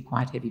increasingly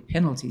quite heavy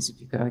penalties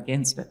if you go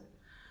against it.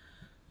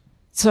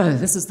 So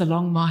this is the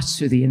long march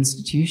through the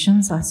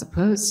institutions, I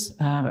suppose,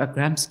 a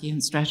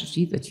Gramscian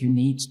strategy that you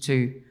need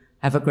to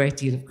have a great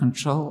deal of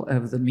control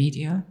over the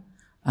media,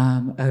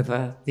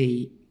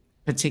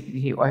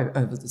 particularly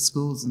over the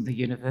schools and the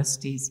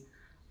universities.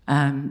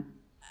 And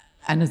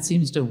it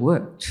seems to have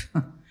worked,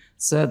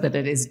 so that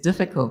it is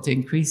difficult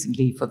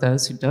increasingly for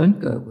those who don't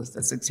go with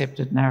this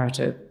accepted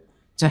narrative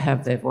to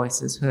have their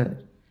voices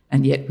heard.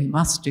 And yet we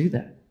must do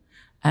that.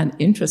 And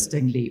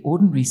interestingly,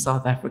 ordinary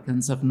South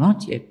Africans have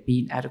not yet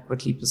been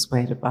adequately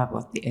persuaded by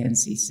what the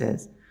ANC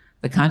says.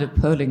 The kind of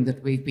polling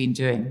that we've been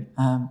doing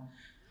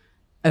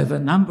over a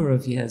number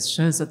of years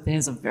shows that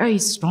there's a very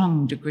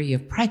strong degree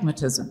of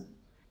pragmatism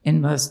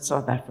in most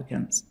South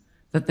Africans,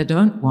 that they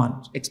don't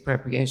want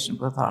expropriation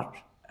without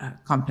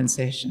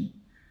compensation,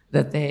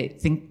 that they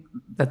think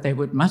that they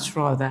would much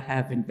rather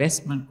have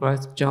investment,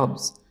 growth,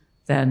 jobs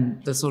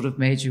than the sort of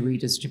major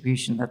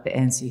redistribution that the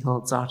ANC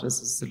holds out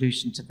as a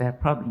solution to their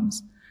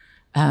problems.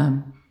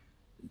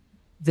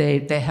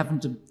 They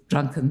haven't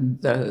drunken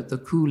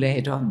the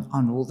Kool-Aid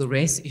on all the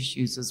race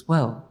issues as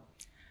well.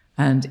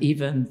 And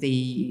even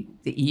the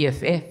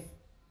EFF,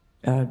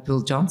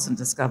 Bill Johnson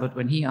discovered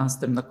when he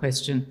asked them the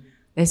question,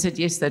 they said,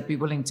 yes, they'd be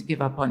willing to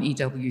give up on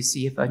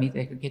EWC if only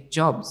they could get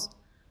jobs.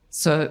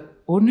 So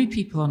ordinary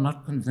people are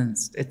not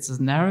convinced. It's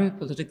a narrow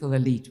political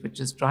elite which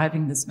is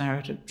driving this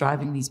narrative,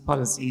 driving these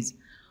policies,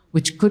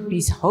 which could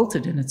be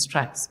halted in its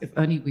tracks if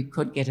only we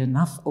could get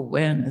enough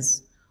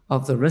awareness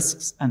of the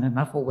risks and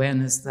enough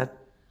awareness that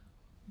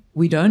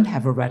we don't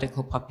have a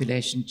radical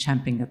population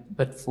champing at the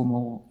bit for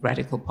more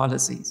radical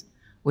policies.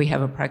 We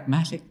have a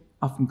pragmatic,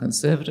 often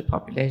conservative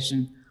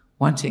population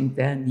wanting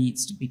their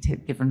needs to be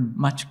given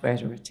much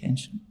greater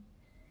attention.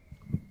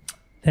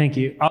 Thank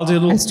you. I'll do a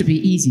little... It has to be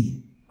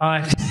easy.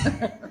 I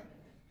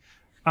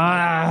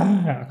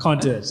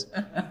can't do it.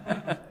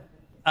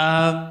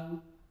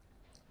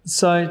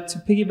 So to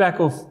piggyback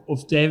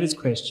off David's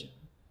question,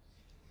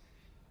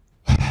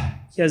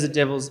 here's a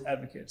devil's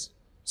advocate.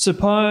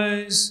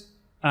 Suppose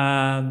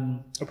a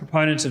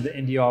proponent of the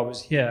NDR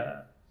was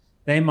here.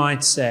 They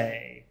might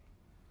say,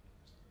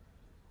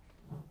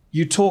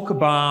 you talk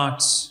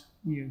about,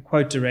 you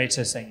quote De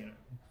Ruyter saying,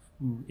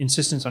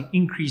 insistence on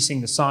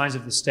increasing the size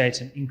of the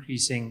state and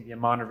increasing the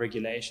amount of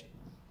regulation.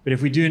 But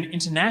if we do an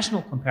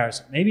international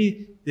comparison,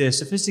 maybe the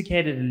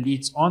sophisticated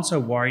elites aren't so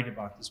worried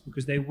about this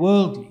because they're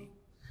worldly.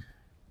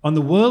 On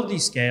the worldly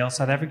scale,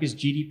 South Africa's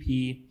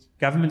GDP,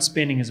 government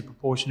spending as a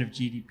proportion of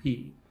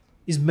GDP,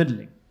 is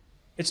middling.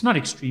 It's not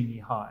extremely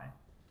high.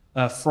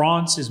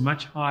 France is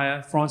much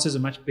higher. France has a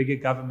much bigger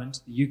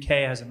government. The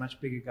UK has a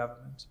much bigger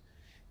government.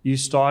 You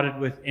started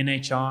with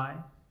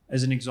NHI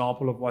as an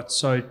example of what's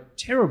so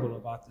terrible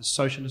about this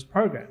socialist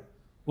program.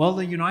 Well,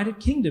 the United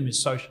Kingdom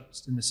is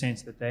socialist in the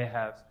sense that they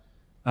have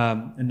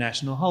a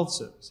national health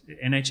service,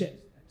 NHS.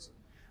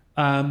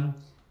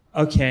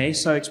 Okay,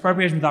 so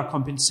expropriation without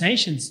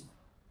compensation's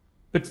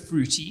a bit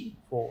fruity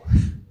for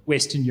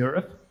Western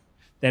Europe.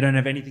 They don't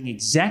have anything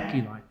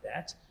exactly like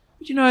that.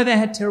 But you know, they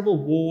had terrible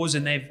wars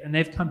and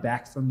they've come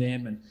back from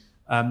them.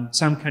 And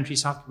some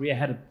countries, South Korea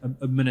had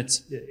a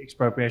minute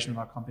expropriation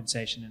without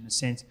compensation in a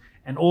sense.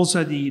 And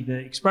also the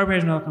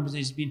expropriation without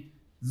compensation has been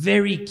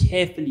very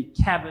carefully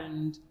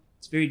cabined.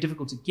 It's very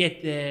difficult to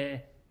get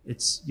there.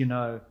 It's, you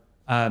know,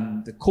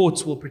 the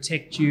courts will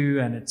protect you,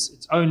 and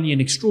it's only in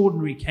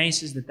extraordinary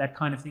cases that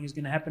kind of thing is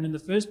going to happen in the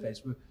first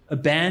place. We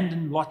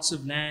abandon lots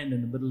of land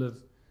in the middle of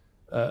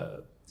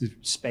the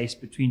space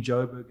between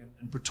Joburg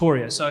and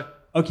Pretoria. So,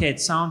 okay, it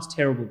sounds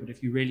terrible, but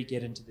if you really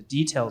get into the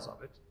details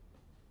of it,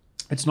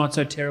 it's not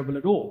so terrible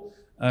at all.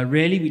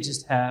 Really, we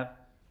just have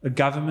a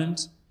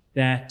government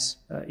that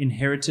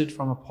inherited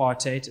from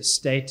apartheid a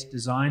state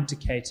designed to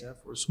cater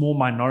for a small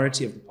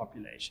minority of the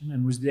population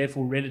and was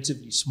therefore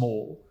relatively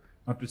small,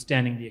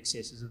 notwithstanding the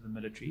excesses of the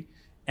military.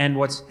 And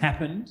what's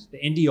happened, the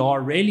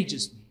NDR really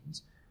just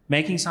means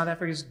making South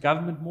Africa's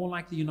government more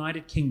like the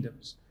United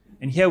Kingdom's.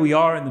 And here we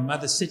are in the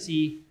mother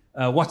city.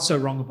 What's so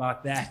wrong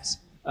about that?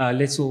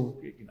 Let's all,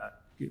 you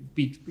know,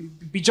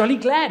 be jolly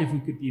glad if we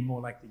could be more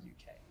like the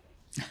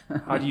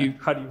UK. How do you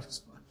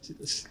respond to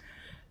this?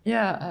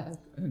 Yeah,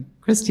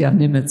 Christian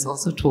Nimitz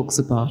also talks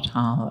about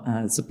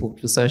how support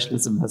for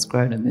socialism has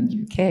grown in the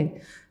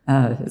UK.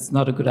 It's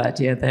not a good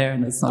idea there,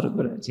 and it's not a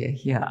good idea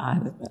here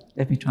either, but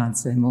let me try and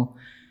say more.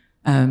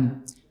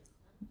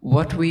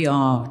 What we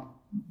are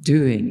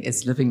doing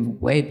is living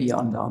way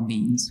beyond our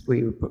means.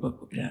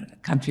 A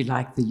country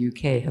like the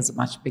UK has a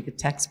much bigger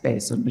tax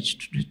base on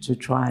which to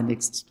try and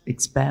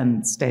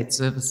expand state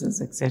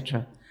services,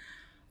 etc.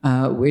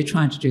 We're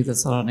trying to do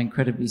this on an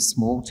incredibly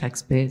small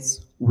tax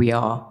base. We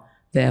are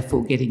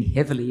therefore getting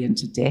heavily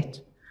into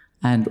debt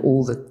and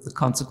all the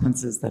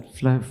consequences that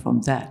flow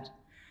from that.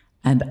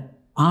 And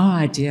our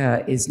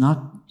idea is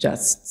not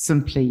just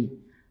simply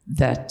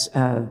that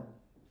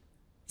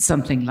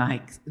something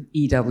like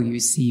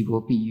EWC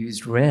will be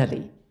used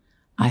rarely.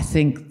 I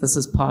think this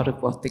is part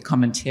of what the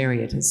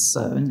commentariat has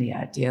sown, the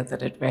idea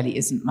that it really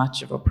isn't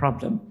much of a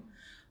problem.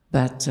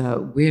 But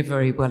we're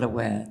very well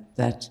aware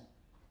that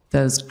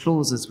those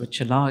clauses which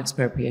allow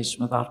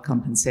expropriation without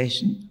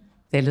compensation,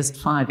 they list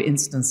 5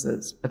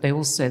 instances, but they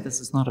all say this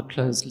is not a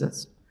closed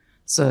list.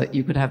 So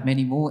you could have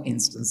many more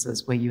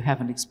instances where you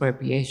have an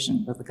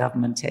expropriation with the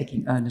government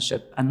taking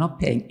ownership and not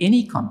paying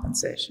any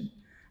compensation.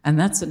 And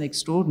that's an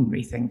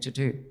extraordinary thing to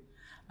do.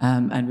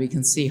 And we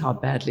can see how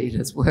badly it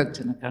has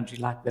worked in a country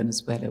like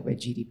Venezuela, where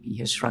GDP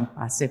has shrunk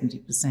by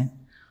 70%.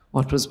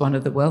 What was one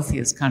of the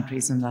wealthiest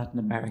countries in Latin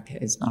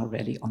America is now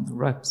really on the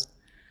ropes.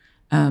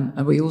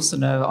 And we also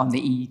know on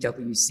the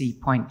EWC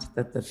point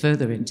that the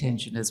further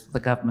intention is for the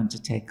government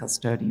to take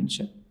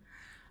custodianship.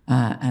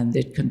 And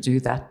it can do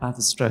that by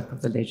the stroke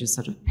of the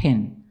legislative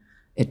pen.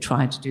 It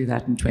tried to do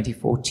that in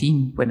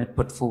 2014 when it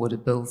put forward a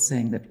bill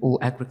saying that all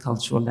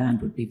agricultural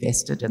land would be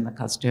vested in the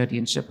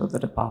custodianship of the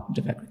Department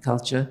of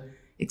Agriculture,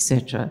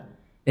 etc.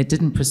 It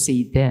didn't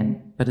proceed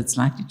then, but it's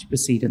likely to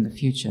proceed in the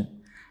future.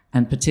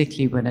 And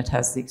particularly when it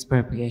has the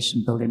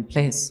expropriation bill in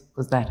place,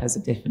 because that has a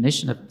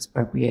definition of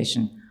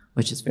expropriation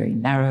which is very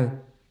narrow,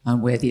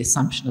 and where the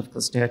assumption of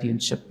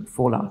custodianship would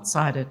fall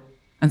outside it.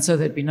 And so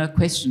there'd be no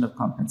question of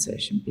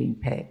compensation being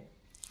paid.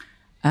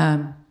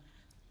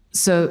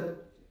 So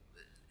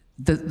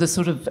the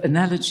sort of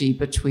analogy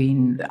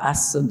between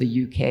us and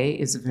the UK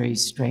is a very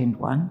strained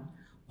one.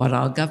 What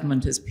our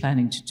government is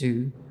planning to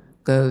do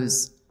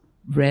goes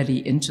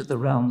really into the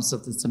realms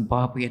of the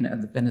Zimbabwean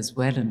and the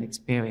Venezuelan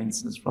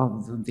experiences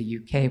rather than the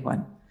UK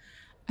one.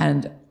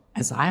 And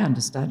as I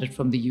understand it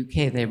from the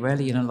UK, they're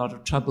really in a lot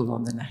of trouble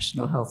on the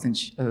national health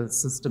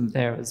system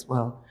there as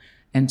well,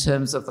 in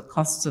terms of the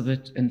costs of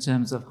it, in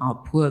terms of how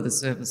poor the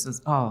services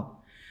are.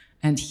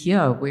 And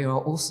here we are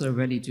also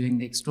really doing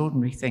the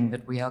extraordinary thing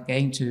that we are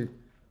going to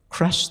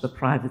crush the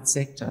private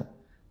sector.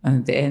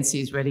 And the ANC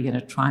is really going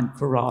to try and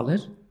corral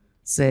it,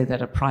 say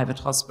that a private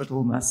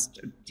hospital must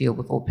deal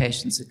with all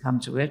patients who come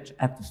to it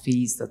at the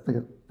fees that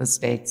the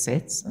state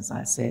sets, as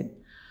I said.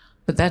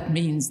 But that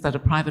means that a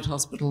private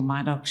hospital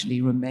might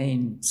actually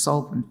remain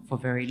solvent for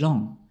very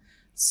long.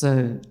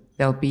 So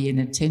there'll be an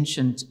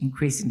intention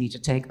increasingly to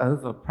take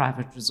over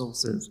private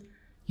resources,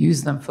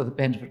 use them for the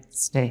benefit of the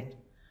state,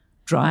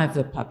 drive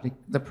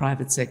the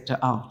private sector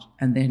out,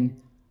 and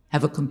then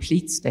have a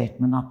complete state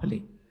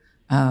monopoly,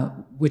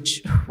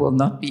 which will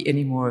not be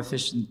any more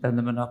efficient than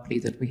the monopoly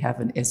that we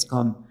have in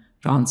Eskom,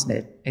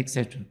 Transnet,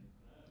 etc.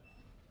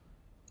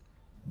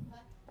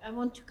 I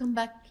want to come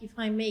back, if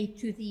I may,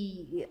 to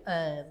the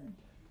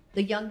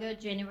younger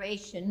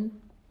generation,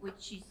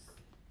 which is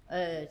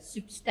a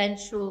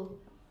substantial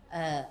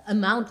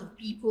amount of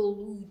people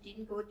who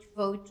didn't go to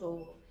vote,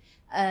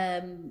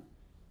 and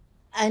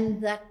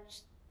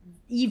that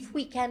if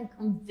we can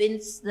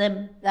convince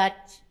them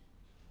that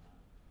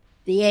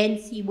the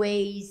ANC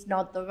way is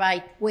not the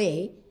right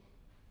way,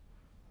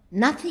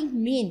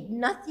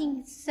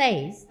 nothing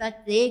says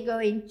that they're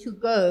going to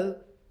go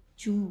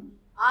to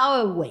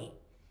our way.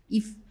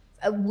 If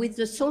with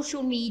the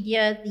social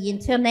media, the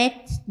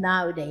internet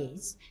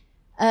nowadays,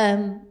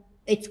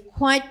 it's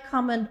quite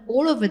common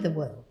all over the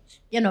world,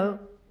 you know,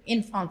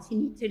 in France,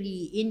 in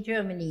Italy, in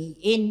Germany,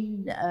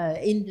 in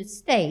the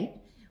States,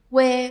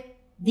 where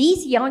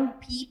these young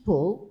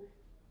people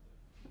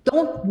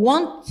don't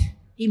want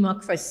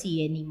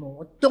democracy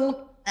anymore, don't,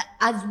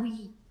 as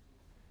we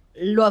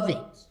love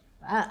it,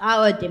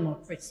 our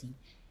democracy,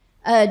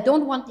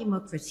 don't want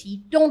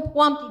democracy, don't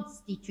want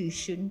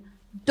institution,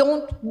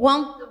 don't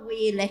want the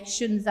way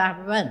elections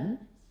are run.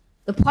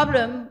 The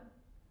problem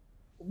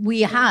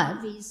we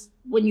have is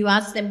when you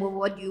ask them, well,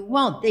 what do you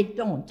want? They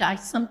don't. I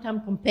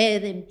sometimes compare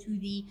them to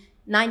the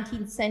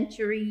 19th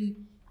century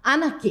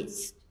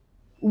anarchists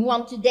who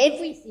wanted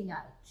everything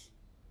out,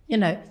 you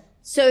know.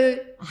 So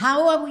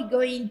how are we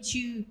going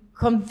to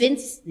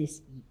convince these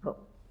people,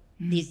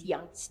 these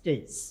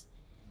youngsters?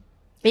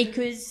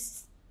 Because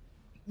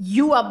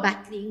you are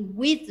battling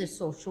with the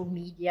social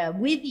media,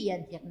 with the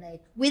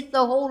internet, with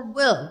the whole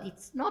world.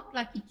 It's not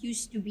like it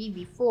used to be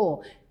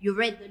before. You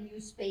read the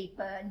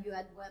newspaper and you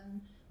had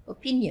one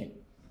opinion.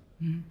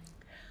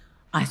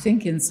 I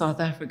think in South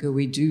Africa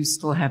we do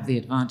still have the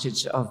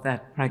advantage of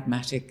that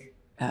pragmatic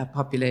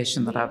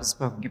population that I was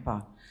speaking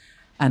about.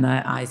 And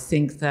I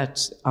think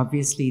that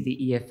obviously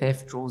the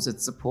EFF draws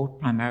its support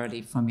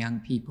primarily from young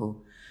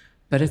people,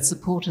 but its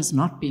support has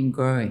not been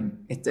growing.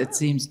 It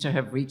seems to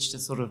have reached a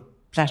sort of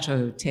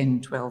plateau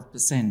 10,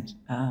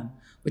 12%,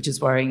 which is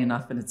worrying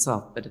enough in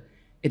itself. But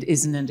it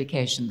is an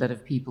indication that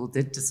if people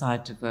did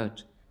decide to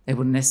vote, they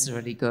wouldn't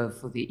necessarily go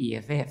for the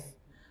EFF.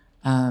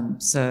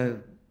 So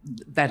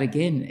that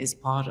again is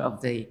part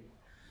of the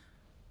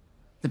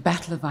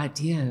battle of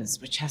ideas,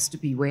 which has to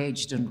be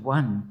waged and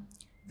won,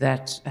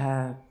 that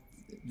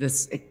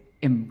this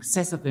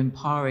excessive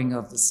empowering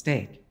of the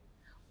state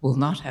will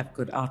not have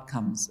good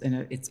outcomes. You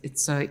know,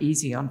 it's so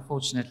easy,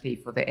 unfortunately,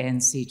 for the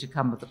ANC to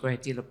come with a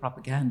great deal of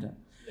propaganda.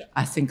 Yeah.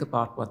 I think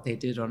about what they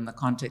did on the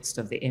context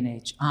of the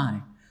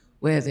NHI,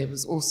 where there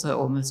was also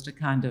almost a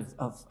kind of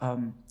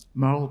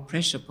moral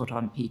pressure put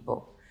on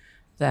people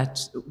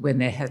that when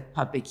they had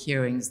public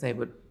hearings, they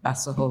would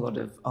bus a whole lot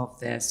of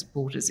their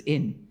supporters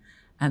in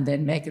and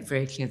then make it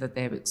very clear that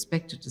they were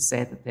expected to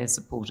say that they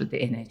supported the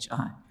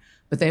NHI.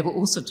 But they were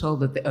also told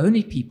that the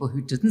only people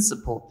who didn't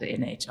support the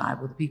NHI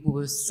were the people who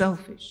were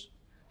selfish,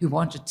 who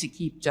wanted to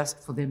keep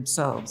just for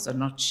themselves and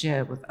not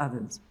share with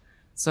others.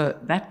 So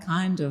that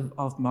kind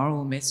of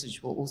moral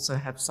message will also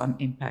have some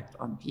impact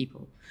on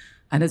people.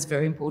 And it's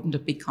very important to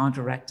be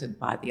counteracted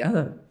by the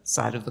other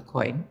side of the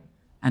coin,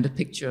 and a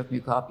picture of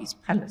Mugabe's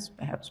palace,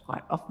 perhaps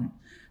quite often,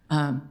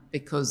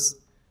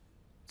 because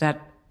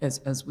that,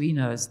 as we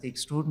know, is the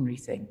extraordinary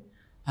thing.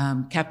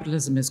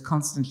 Capitalism is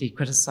constantly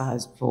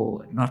criticized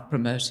for not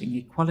promoting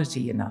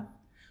equality enough,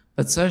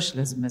 but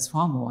socialism is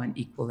far more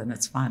unequal in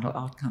its final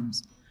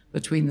outcomes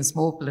between the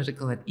small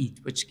political elite,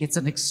 which gets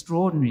an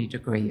extraordinary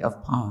degree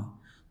of power,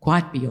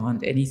 quite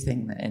beyond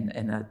anything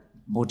in a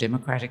more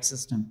democratic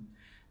system,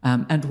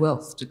 and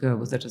wealth to go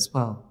with it as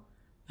well.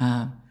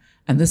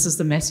 And this is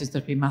the message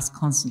that we must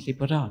constantly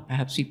put out.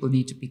 Perhaps people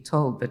need to be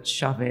told that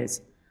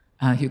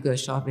Hugo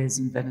Chavez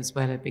in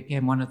Venezuela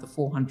became one of the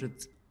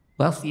 400th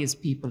wealthiest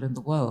people in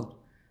the world.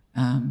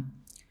 And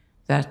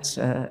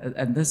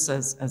this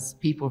as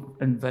people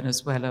in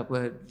Venezuela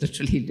were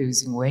literally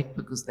losing weight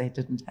because they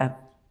didn't have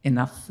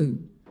enough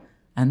food.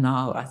 And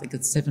now I think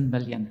it's 7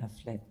 million have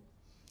fled.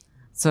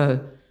 So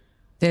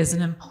there's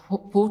an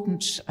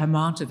important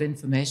amount of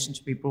information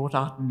to be brought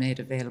out and made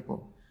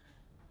available.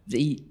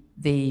 The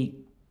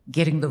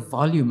getting the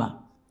volume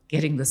up,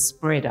 getting the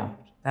spread out,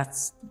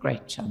 that's the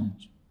great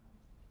challenge.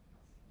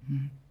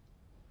 Mm.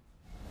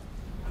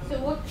 So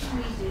what can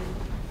we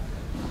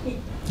do,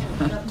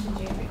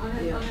 Dr. Jeffery,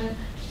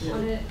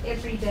 on a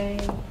everyday,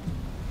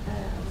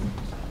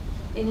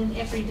 in an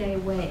everyday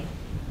way?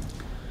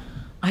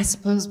 I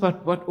suppose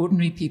what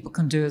ordinary people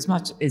can do as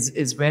much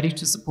is ready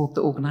to support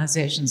the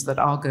organizations that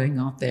are going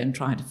out there and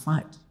trying to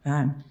fight.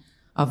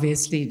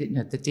 Obviously,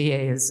 the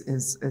DA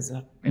is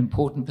an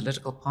important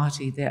political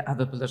party. There are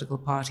other political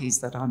parties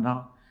that are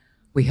now,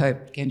 we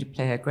hope, going to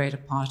play a greater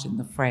part in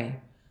the fray.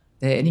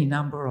 There are any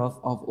number of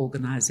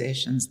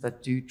organizations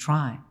that do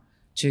try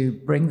to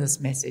bring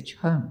this message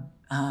home.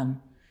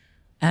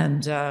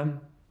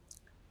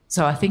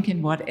 So I think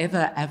in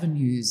whatever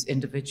avenues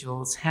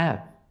individuals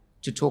have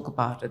to talk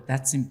about it,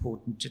 that's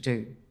important to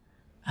do,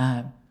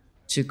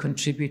 to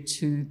contribute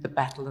to the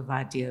battle of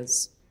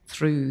ideas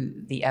through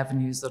the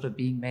avenues that are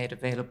being made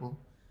available.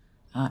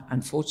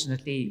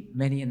 Unfortunately,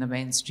 many in the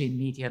mainstream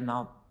media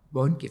now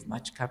won't give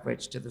much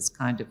coverage to this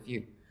kind of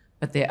view,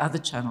 but there are other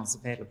channels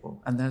available,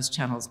 and those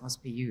channels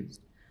must be used.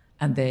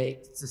 And the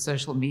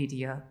social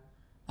media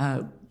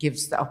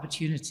gives the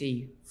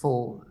opportunity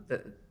for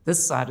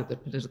this side of the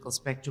political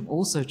spectrum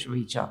also to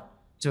reach out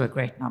to a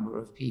great number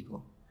of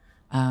people.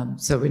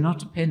 So we're not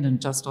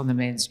dependent just on the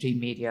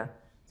mainstream media.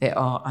 There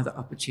are other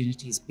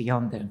opportunities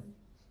beyond them.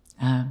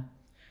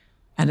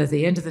 And at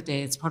the end of the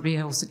day, it's probably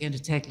also going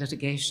to take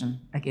litigation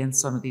against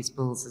some of these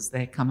bills as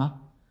they come up.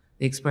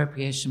 The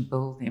expropriation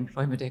bill, the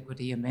Employment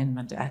Equity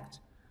Amendment Act,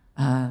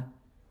 the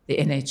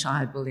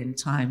NHI bill in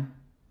time,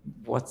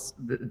 what's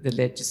the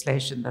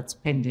legislation that's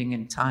pending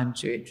in time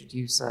to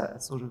introduce a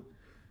sort of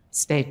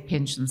state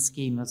pension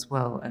scheme as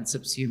well and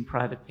subsume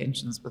private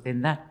pensions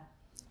within that.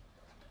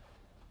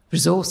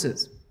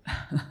 Resources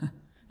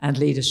and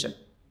leadership,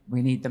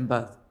 we need them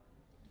both.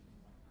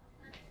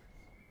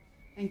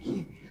 Thank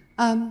you.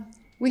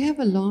 We have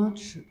a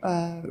large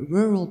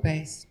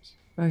rural-based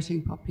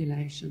voting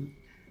population.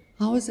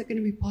 How is it going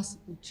to be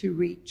possible to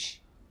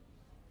reach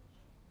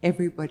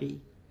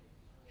everybody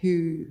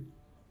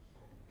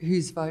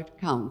whose vote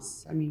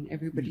counts? I mean,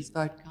 everybody's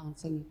vote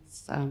counts, and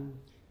it's,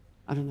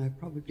 I don't know,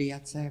 probably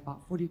I'd say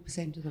about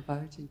 40% of the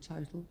vote in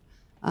total.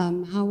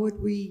 How would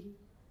we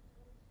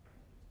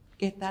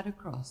get that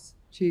across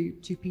to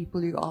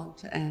people who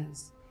aren't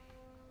as,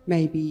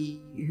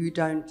 maybe, who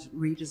don't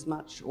read as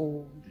much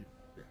or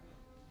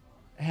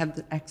have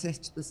the access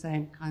to the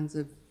same kinds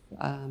of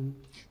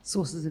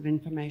sources of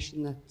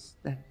information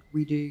that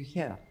we do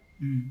here?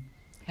 Mm.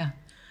 Yeah,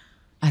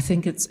 I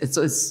think it's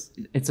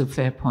a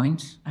fair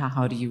point.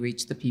 How do you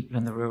reach the people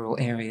in the rural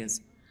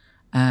areas?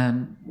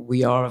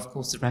 We are, of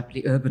course, a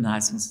rapidly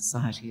urbanizing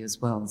society as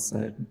well.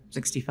 So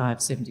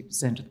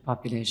 65-70% of the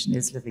population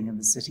is living in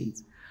the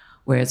cities,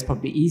 where it's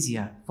probably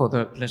easier for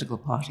the political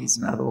parties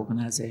and other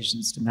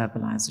organizations to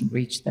mobilize and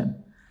reach them.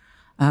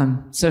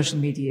 Social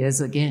media is,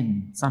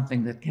 again,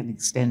 something that can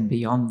extend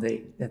beyond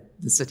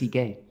the city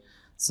gate.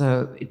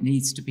 So it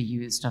needs to be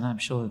used, and I'm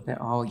sure that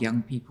there are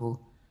young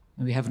people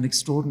And we have an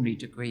extraordinary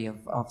degree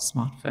of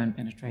smartphone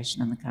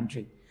penetration in the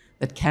country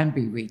that can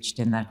be reached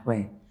in that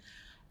way.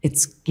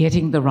 It's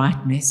getting the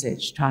right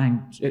message,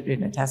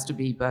 it has to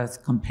be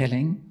both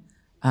compelling,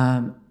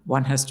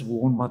 one has to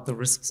warn what the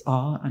risks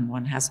are, and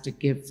one has to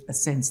give a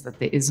sense that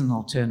there is an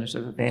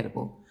alternative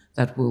available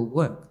that will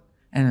work.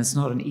 And it's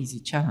not an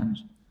easy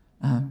challenge.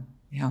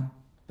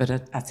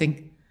 But I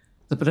think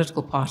the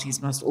political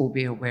parties must all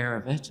be aware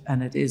of it,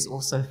 and it is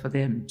also for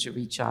them to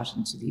reach out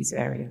into these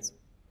areas.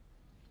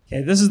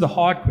 Okay, this is the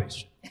hard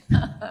question.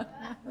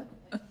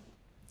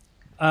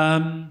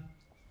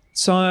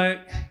 So,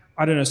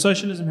 I don't know,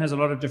 socialism has a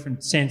lot of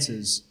different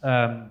senses.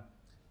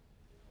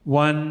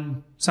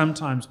 One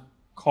sometimes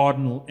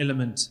cardinal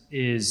element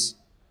is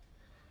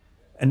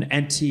an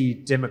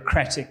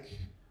anti-democratic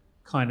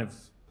kind of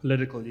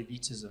political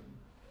elitism,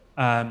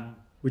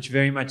 which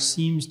very much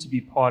seems to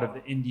be part of the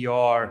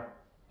NDR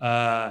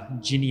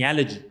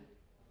genealogy.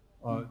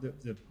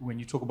 When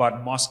you talk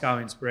about Moscow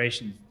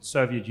inspiration, the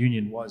Soviet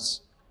Union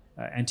was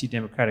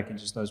anti-democratic in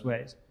just those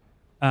ways.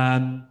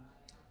 I've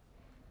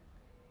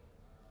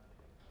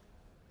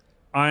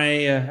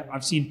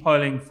seen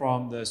polling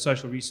from the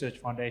Social Research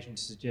Foundation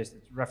to suggest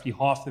that roughly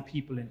half the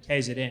people in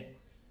KZN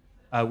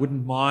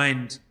wouldn't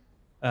mind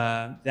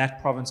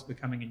that province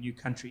becoming a new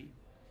country.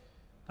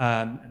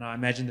 And I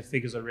imagine the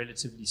figures are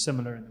relatively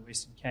similar in the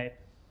Western Cape.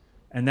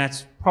 And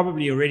that's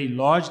probably already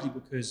largely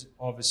because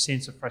of a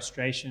sense of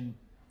frustration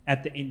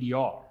at the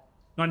NDR,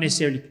 not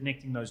necessarily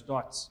connecting those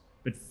dots,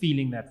 but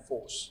feeling that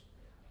force.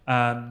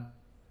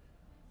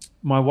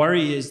 My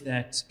worry is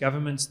that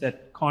governments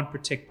that can't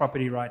protect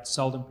property rights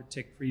seldom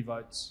protect free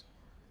votes,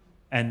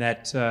 and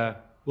that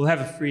we'll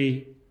have a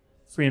free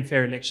and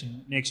fair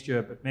election next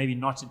year, but maybe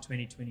not in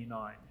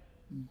 2029.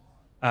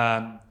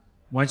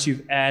 Once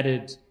you've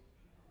added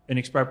an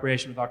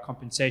expropriation without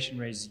compensation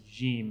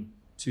regime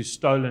to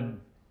stolen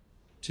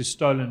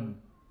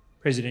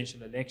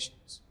presidential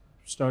elections,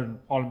 stolen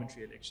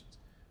parliamentary elections,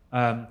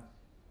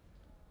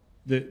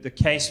 the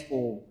case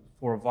for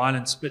a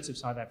violent split of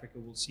South Africa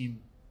will seem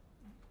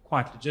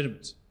quite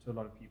legitimate to a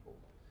lot of people.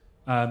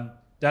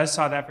 Does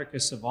South Africa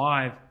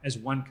survive as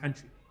one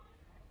country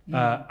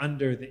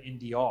under the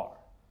NDR,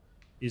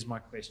 is my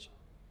question.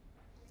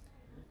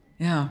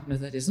 Yeah, no,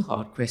 that is a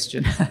hard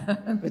question,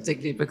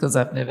 particularly because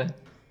I've never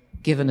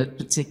given it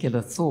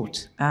particular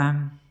thought.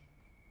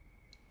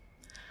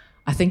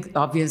 I think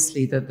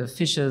obviously that the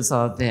fissures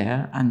are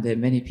there, and there are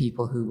many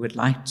people who would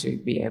like to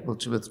be able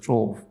to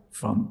withdraw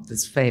from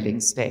this failing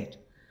state.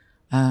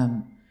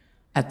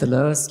 At the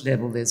lowest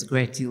level, there's a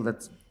great deal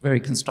that's very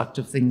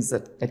constructive things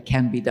that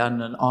can be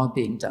done and are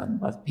being done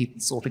by people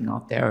sorting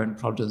out their own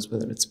problems,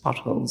 whether it's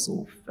potholes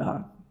or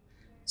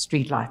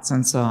streetlights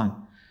and so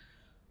on.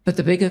 But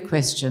the bigger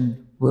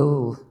question,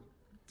 will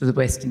the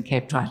Western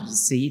Cape try to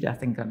secede? I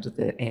think under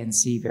the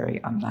ANC, very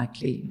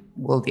unlikely.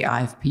 Will the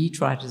IFP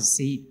try to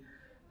secede?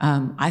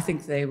 I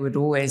think they would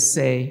always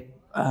say,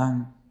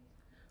 from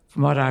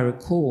what I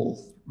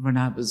recall when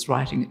I was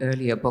writing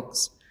earlier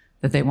books,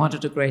 that they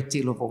wanted a great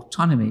deal of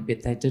autonomy,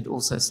 but they did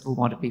also still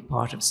want to be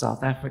part of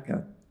South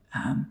Africa.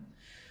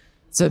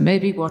 So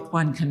maybe what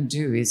one can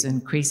do is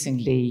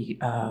increasingly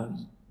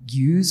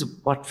use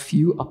what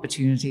few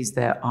opportunities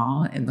there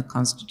are in the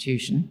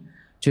Constitution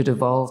to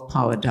devolve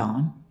power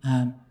down,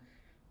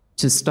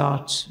 to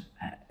start,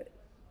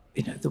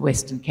 the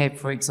Western Cape,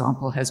 for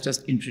example, has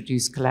just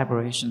introduced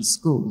collaboration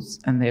schools,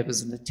 and there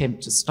was an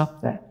attempt to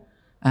stop that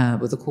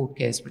with a court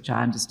case, which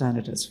I understand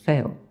it has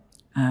failed.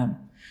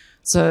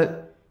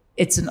 So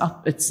it's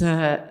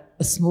a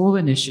small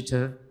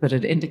initiative, but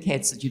it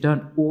indicates that you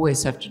don't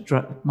always have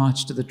to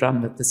march to the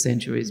drum that the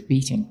center is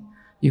beating.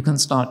 You can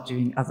start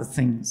doing other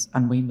things,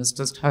 and we must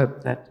just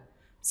hope that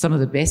some of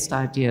the best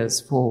ideas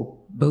for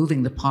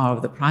building the power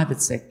of the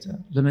private sector,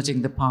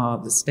 limiting the power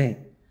of the state,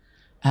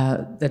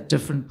 that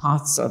different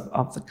parts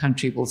of the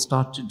country will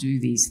start to do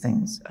these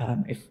things.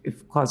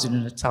 If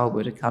KwaZulu-Natal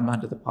were to come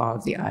under the power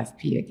of the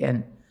IFP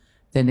again,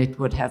 then it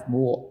would have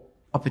more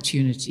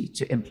opportunity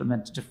to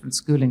implement a different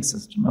schooling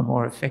system, a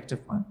more effective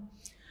one.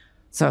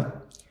 So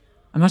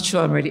I'm not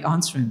sure I'm really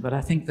answering, but I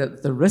think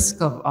that the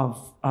risk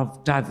of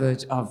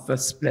a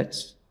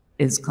split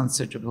is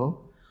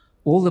considerable.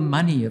 All the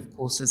money, of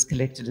course, is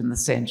collected in the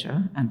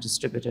center and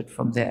distributed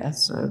from there.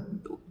 So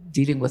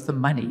dealing with the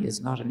money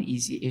is not an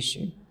easy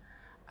issue.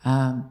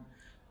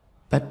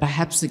 But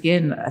perhaps,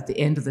 again, at the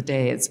end of the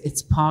day,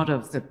 it's part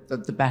of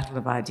the battle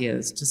of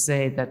ideas to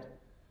say that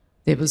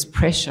there was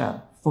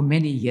pressure for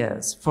many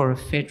years for a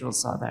federal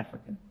South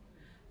Africa.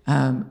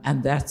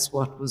 And that's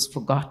what was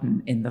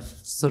forgotten in the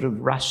sort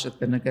of rush at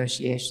the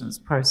negotiations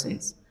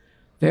process.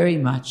 Very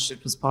much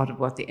it was part of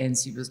what the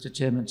ANC was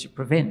determined to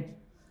prevent.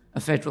 A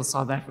federal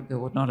South Africa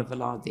would not have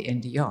allowed the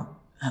NDR,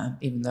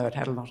 even though it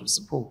had a lot of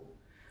support.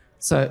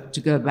 So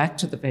to go back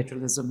to the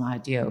federalism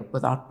idea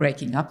without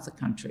breaking up the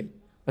country,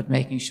 but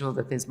making sure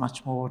that there's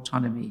much more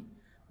autonomy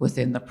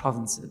within the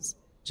provinces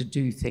to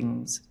do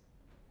things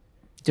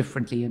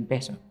differently and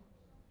better.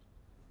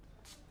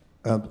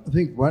 I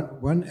think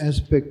one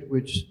aspect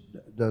which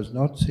does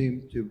not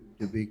seem to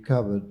be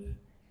covered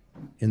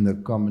in the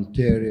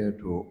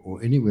commentariat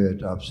or anywhere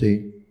that I've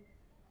seen,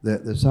 the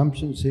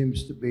assumption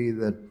seems to be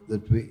that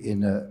we,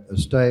 in a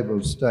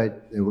stable state,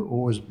 there will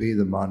always be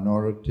the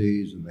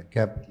minorities and the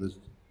capitalists.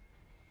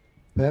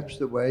 Perhaps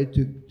the way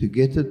to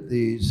get at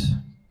these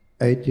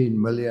 18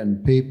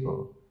 million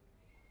people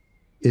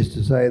is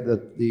to say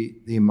that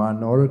the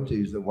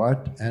minorities, the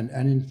white, and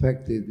in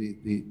fact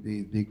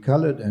the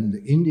colored and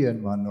the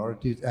Indian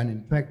minorities, and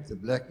in fact the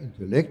black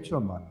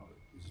intellectual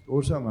minorities,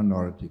 also a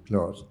minority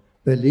class,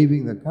 they're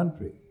leaving the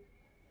country.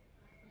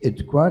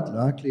 It's quite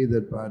likely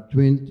that by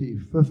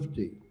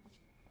 2050,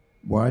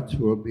 whites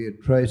will be a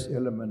trace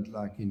element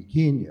like in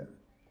Kenya.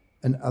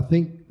 And I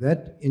think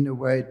that, in a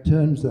way,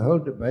 turns the whole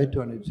debate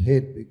on its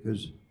head,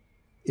 because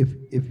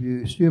if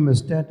you assume a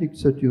static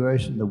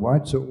situation, the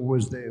whites are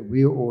always there,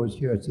 we are always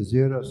here, it's a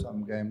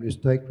zero-sum game, let's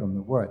take from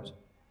the whites.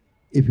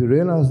 If you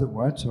realize the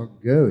whites are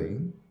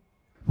going,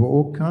 for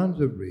all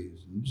kinds of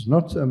reasons,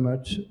 not so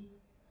much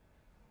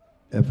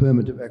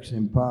affirmative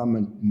action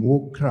empowerment,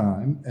 more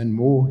crime and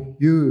more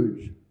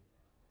huge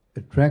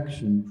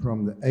attraction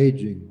from the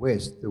aging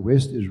West. The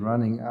West is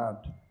running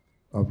out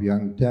of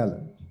young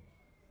talent.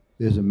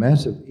 There's a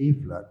massive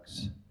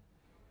efflux.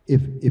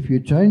 If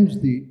you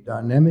change the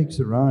dynamics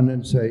around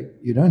and say,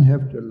 you don't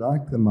have to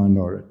like the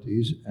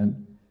minorities,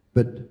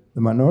 but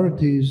the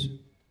minorities,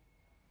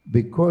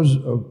 because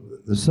of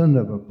the sin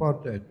of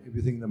apartheid,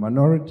 everything, the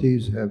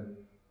minorities have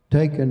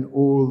taken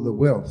all the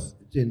wealth.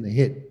 It's in the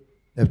head.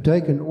 They've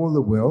taken all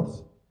the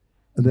wealth,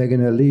 and they're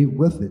going to leave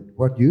with it.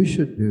 What you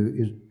should do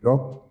is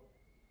drop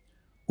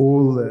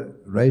all the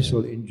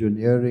racial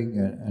engineering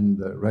and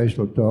the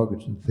racial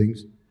targets and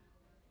things,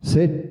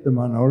 set the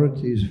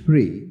minorities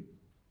free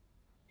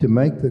to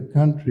make the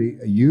country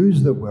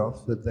use the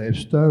wealth that they've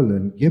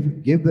stolen,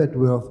 give that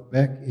wealth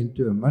back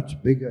into a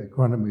much bigger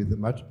economy with a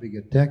much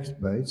bigger tax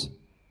base,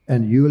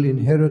 and you'll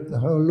inherit the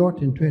whole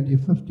lot in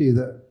 2050.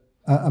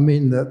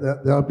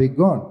 They'll be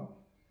gone.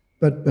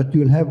 But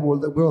you'll have all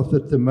the wealth.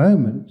 At the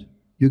moment,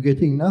 you're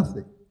getting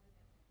nothing.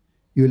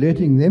 You're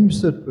letting them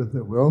sit with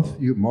the wealth,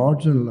 you're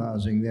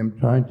marginalizing them,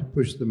 trying to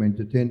push them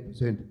into 10%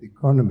 of the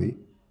economy,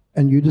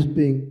 and you're just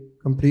being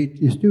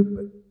completely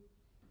stupid.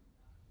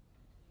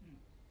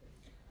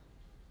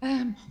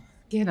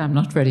 Again, I'm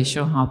not really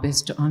sure how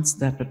best to answer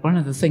that, but one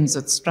of the things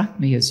that struck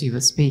me as you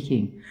were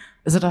speaking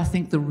is that I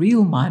think the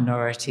real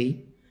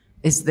minority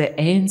is the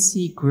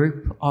ANC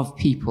group of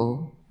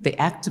people, the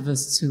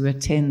activists who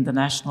attend the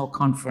national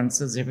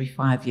conferences every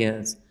 5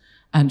 years,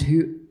 and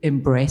who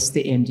embrace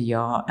the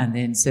NDR and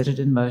then set it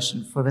in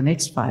motion for the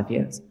next 5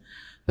 years.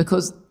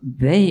 Because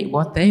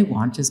what they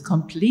want is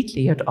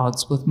completely at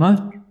odds with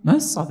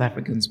most South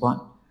Africans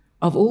want,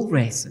 of all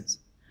races.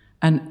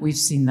 And we've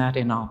seen that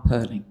in our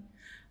polling.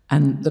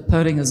 And the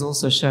polling has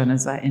also shown,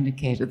 as I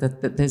indicated,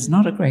 that there's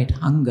not a great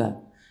hunger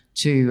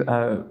to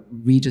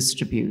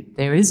redistribute.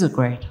 There is a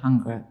great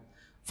hunger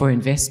for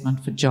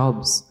investment, for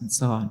jobs, and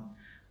so on.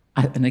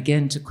 And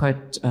again, to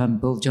quote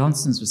Bill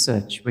Johnson's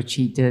research, which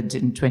he did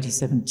in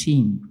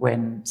 2017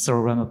 when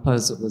Cyril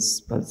Ramaphosa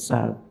was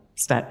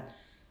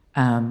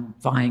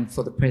vying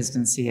for the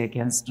presidency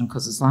against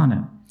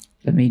Nkosazana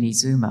Dlamini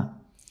Zuma,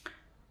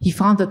 he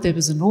found that there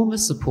was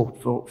enormous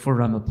support for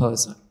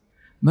Ramaphosa,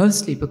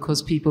 mostly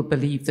because people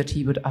believed that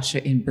he would usher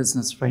in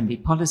business-friendly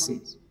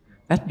policies.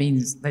 That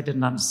means they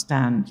didn't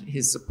understand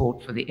his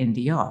support for the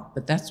NDR,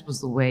 but that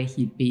was the way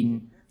he'd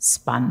been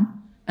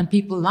spun. And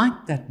people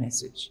liked that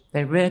message.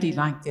 They really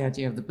liked the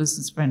idea of the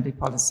business-friendly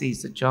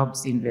policies, the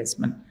jobs, the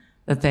investment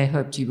that they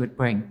hoped he would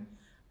bring.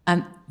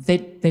 And they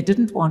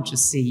didn't want to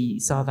see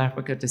South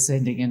Africa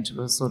descending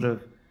into a sort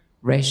of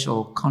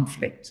racial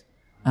conflict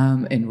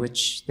in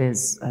which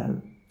there's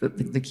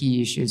the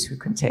key issues who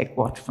can take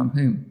what from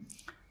whom.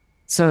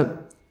 So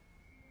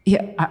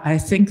yeah, I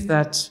think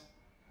that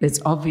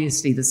it's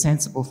obviously the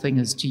sensible thing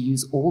is to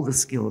use all the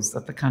skills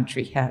that the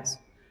country has.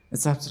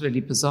 It's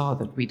absolutely bizarre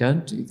that we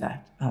don't do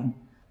that.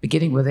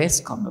 Beginning with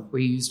ESCOM, if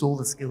we used all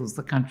the skills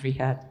the country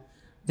had,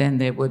 then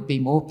there would be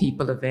more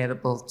people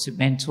available to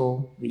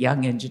mentor the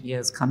young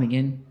engineers coming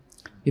in.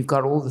 You've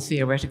got all the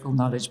theoretical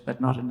knowledge, but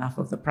not enough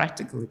of the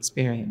practical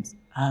experience.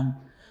 And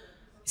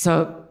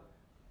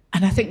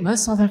I think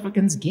most South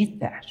Africans get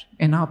that.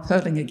 In our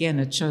polling, again,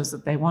 it shows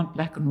that they want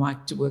black and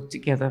white to work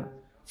together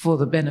for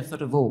the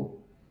benefit of all.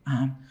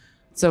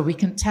 So we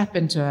can tap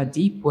into a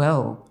deep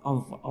well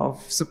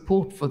of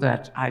support for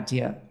that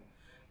idea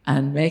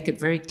and make it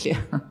very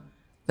clear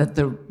that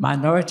the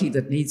minority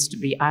that needs to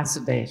be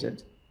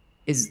isolated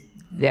is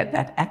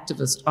that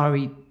activist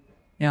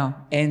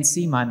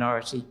ANC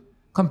minority,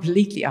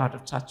 completely out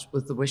of touch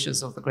with the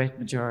wishes of the great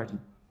majority.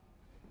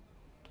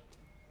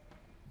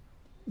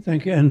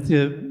 Thank you,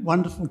 Anthea.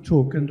 Wonderful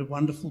talk and a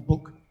wonderful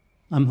book.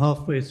 I'm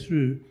halfway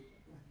through.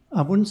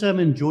 I wouldn't say I'm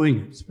enjoying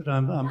it, but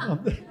I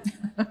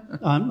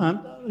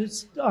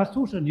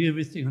thought I knew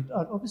everything.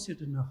 I obviously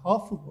didn't know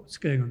half of what's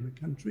going on in the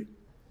country.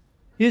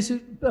 Here's a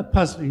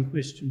puzzling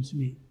question to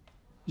me.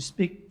 You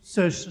speak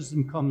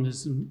socialism,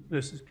 communism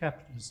versus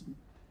capitalism.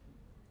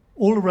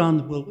 All around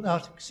the world,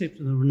 without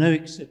exception, there are no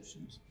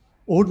exceptions,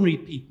 ordinary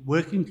people,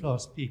 working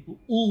class people,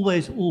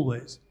 always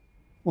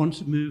want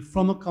to move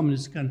from a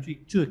communist country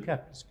to a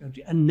capitalist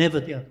country, and never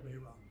the other way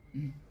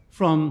around.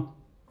 From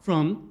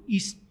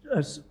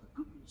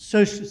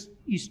socialist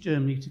East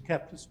Germany to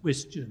capitalist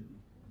West Germany,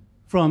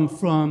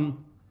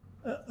 from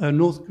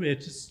North Korea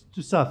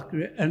to South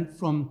Korea, and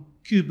from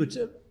Cuba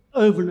to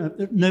over and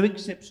over, no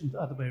exception the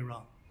other way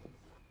around.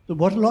 But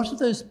what a lot of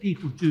those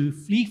people do,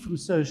 flee from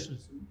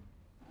socialism.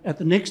 At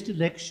the next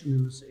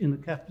election in the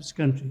capitalist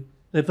country,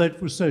 they vote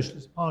for a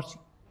socialist party.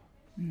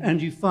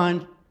 And you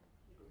find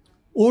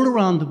all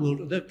around the world,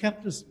 although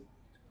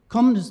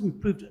communism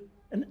proved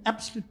an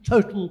absolute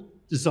total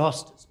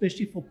disaster,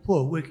 especially for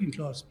poor working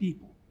class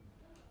people,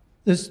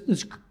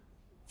 there's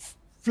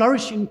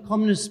flourishing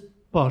communist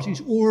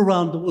parties all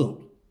around the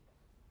world.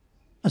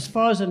 As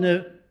far as I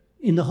know,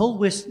 in the whole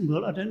Western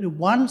world, I don't know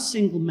one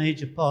single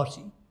major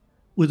party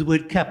with the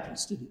word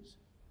capitalist in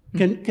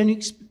it. Can you?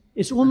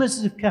 It's almost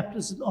as if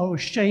capitalists are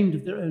ashamed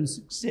of their own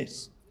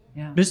success.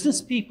 Yeah.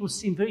 Business people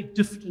seem very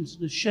diffident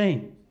and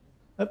ashamed.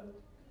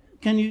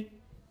 Can you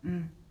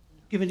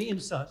give any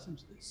insights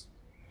into this?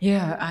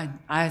 Yeah,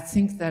 I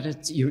think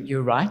that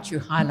you're right. You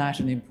highlight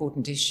an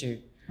important issue.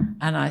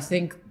 And I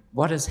think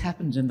what has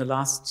happened in the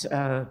last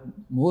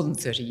more than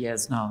 30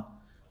 years now,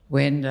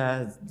 when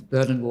the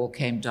Berlin Wall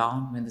came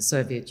down, when the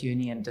Soviet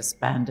Union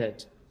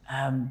disbanded,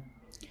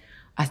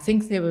 I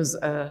think there was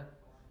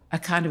a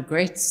kind of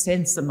great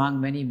sense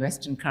among many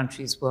Western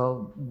countries,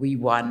 well, we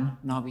won,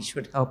 now we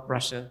should help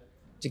Russia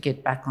to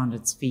get back on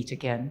its feet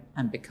again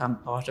and become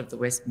part of the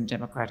Western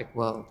democratic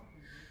world.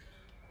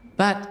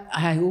 But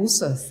I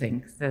also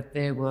think that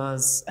there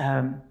was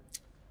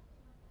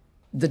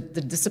the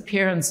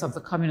disappearance of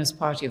the Communist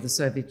Party of the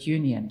Soviet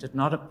Union did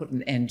not have put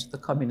an end to the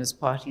communist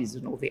parties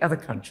in all the other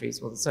countries,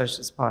 or the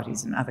socialist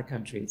parties in other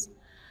countries.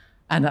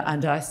 And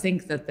I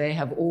think that they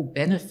have all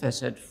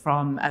benefited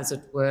from, as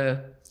it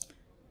were,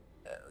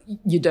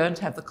 you don't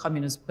have the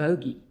communist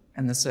bogey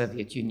in the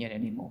Soviet Union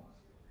anymore.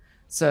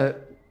 So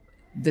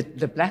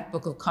the Black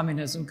Book of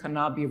Communism can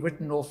now be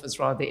written off as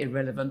rather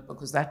irrelevant,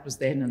 because that was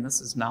then and this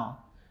is now.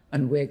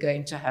 And we're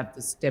going to have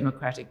this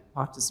democratic,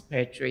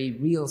 participatory,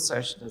 real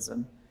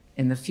socialism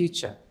in the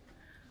future.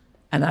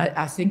 And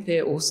I think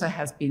there also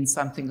has been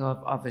something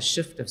of a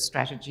shift of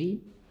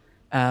strategy,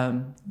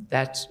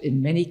 that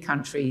in many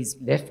countries,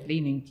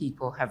 left-leaning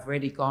people have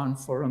really gone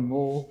for a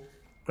more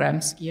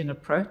Gramscian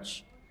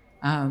approach,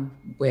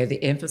 where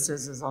the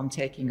emphasis is on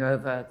taking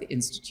over the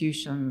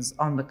institutions,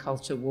 on the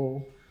culture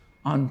war,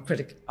 on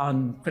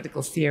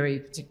critical theory,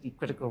 particularly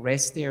critical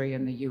race theory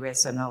in the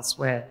US and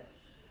elsewhere,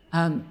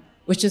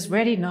 which is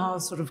really now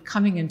sort of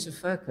coming into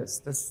focus,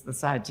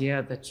 this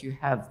idea that you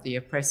have the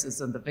oppressors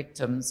and the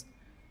victims,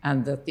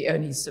 and that the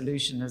only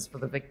solution is for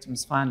the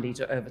victims finally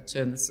to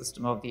overturn the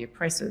system of the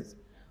oppressors,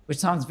 which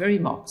sounds very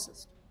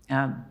Marxist.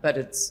 But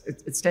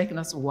it's taken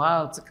us a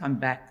while to come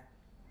back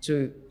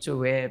to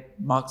where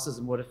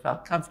Marxism would have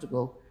felt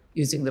comfortable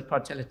using the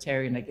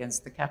proletarian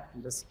against the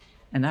capitalist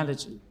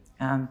analogy.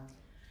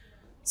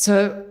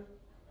 So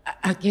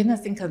again, I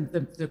think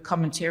the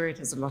commentariat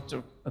has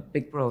a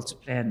big role to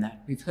play in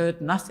that. We've heard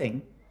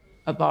nothing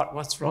about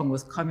what's wrong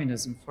with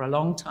communism for a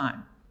long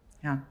time.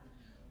 Yeah.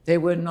 There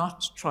were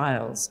not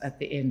trials at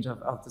the end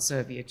of the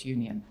Soviet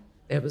Union.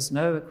 There was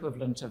no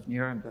equivalent of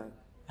Nuremberg.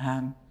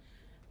 I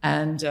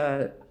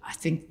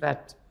think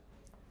that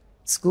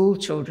school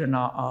children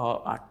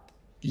are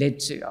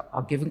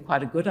given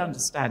quite a good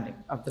understanding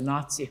of the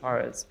Nazi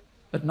horrors,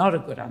 but not a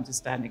good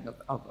understanding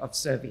of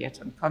Soviet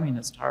and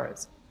communist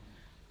horrors.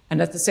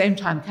 And at the same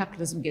time,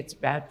 capitalism gets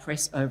bad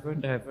press over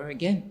and over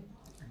again,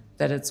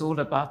 that it's all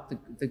about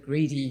the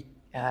greedy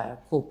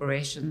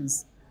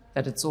corporations,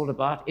 that it's all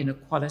about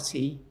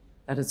inequality,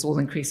 that it's all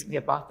increasingly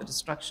about the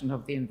destruction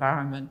of the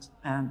environment,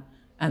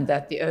 and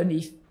that the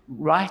only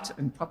right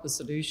and proper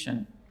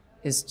solution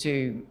is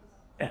to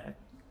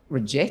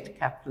reject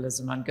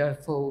capitalism and go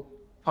for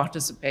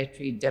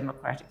participatory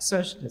democratic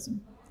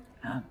socialism.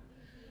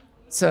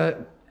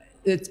 So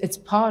it's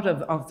part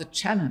of the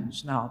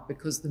challenge now,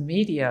 because the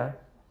media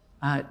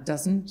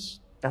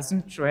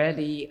doesn't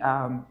really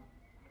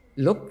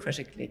look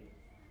critically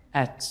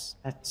at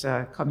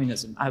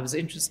communism. I was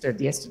interested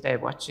yesterday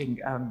watching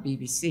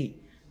BBC.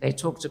 They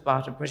talked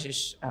about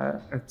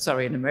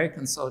an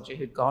American soldier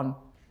who'd gone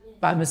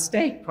by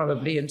mistake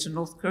probably into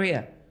North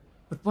Korea.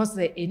 But was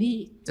there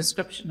any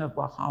description of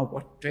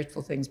what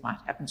dreadful things might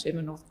happen to him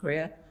in North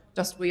Korea?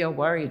 Just we are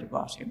worried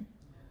about him.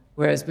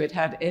 Whereas we'd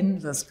had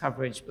endless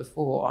coverage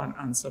before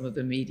on some of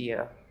the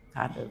media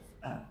kind of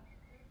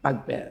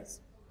bugbears.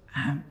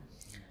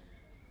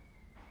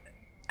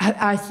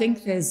 I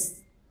think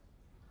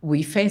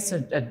we face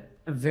a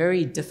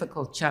very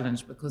difficult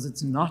challenge, because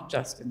it's not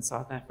just in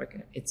South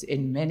Africa, it's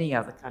in many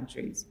other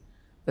countries,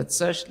 that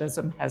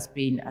socialism has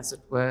been, as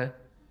it were,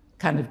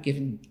 kind of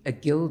given a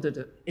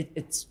gilded,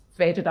 it's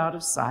faded out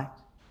of sight.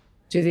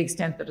 To the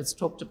extent that it's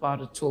talked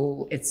about at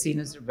all, it's seen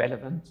as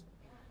irrelevant,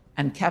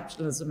 and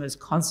capitalism is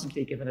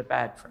constantly given a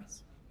bad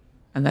press.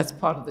 And that's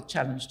part of the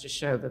challenge, to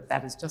show that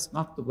that is just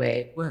not the way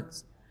it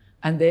works.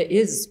 And there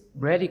is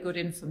really good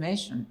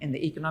information in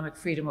the Economic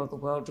Freedom of the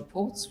World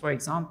reports, for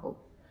example,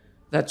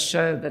 that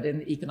show that in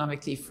the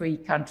economically free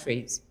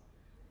countries,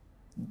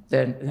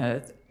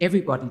 then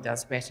everybody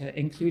does better,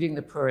 including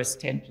the poorest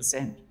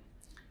 10%.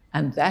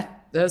 And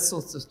those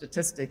sorts of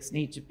statistics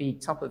need to be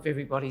top of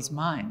everybody's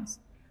minds,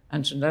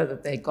 and to know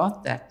that they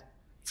got that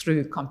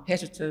through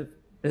competitive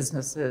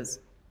businesses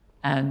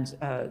and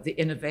the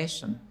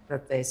innovation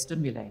that they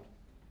stimulate.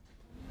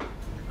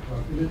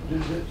 Well,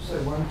 let's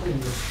say one thing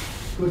that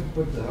could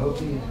put the whole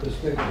thing in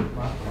perspective.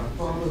 My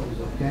father was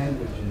at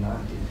Cambridge in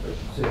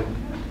 1957,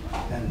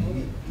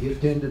 and he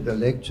attended a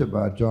lecture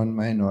by John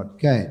Maynard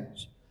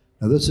Keynes.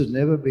 Now, this has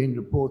never been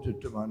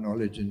reported to my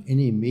knowledge in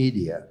any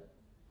media.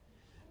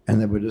 And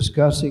they were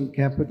discussing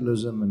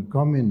capitalism and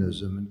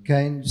communism, and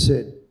Keynes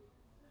said,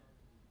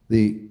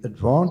 the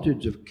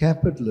advantage of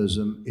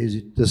capitalism is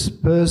it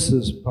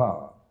disperses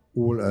power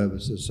all over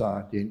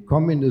society, and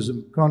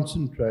communism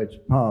concentrates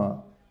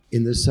power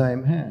in the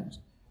same hands.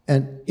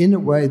 And in a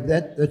way,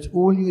 that's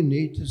all you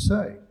need to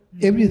say.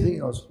 Everything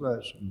else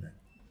flows from that.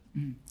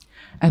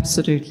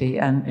 Absolutely.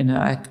 And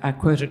I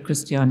quoted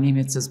Christian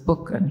Niemitz's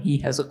book, and he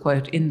has a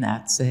quote in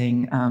that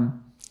saying,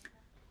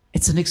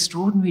 it's an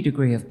extraordinary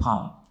degree of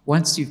power.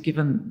 Once you've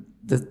given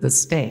the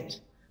state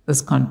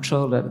this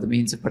control over the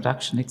means of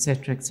production,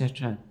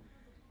 etc.,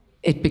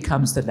 it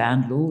becomes the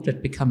landlord,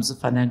 it becomes the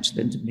financial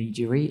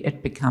intermediary,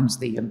 it becomes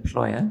the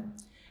employer.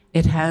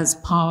 It has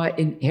power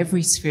in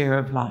every sphere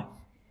of life.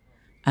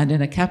 And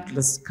in a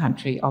capitalist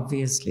country,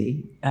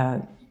 obviously,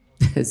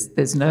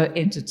 there's no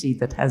entity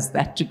that has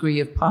that degree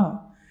of power.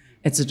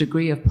 It's a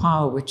degree of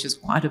power which is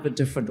quite of a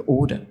different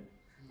order.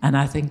 And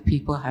I think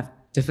people have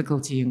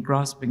difficulty in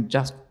grasping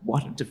just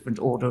what a different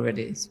order it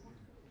is.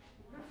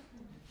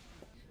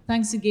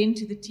 Thanks again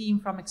to the team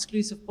from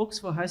Exclusive Books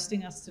for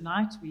hosting us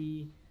tonight.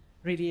 We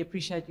really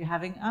appreciate you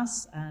having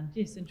us, and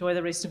yes, enjoy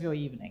the rest of your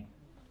evening.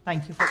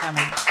 Thank you for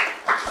coming.